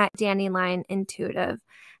Instagram at Dandelion Intuitive.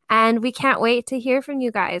 And we can't wait to hear from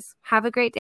you guys. Have a great day.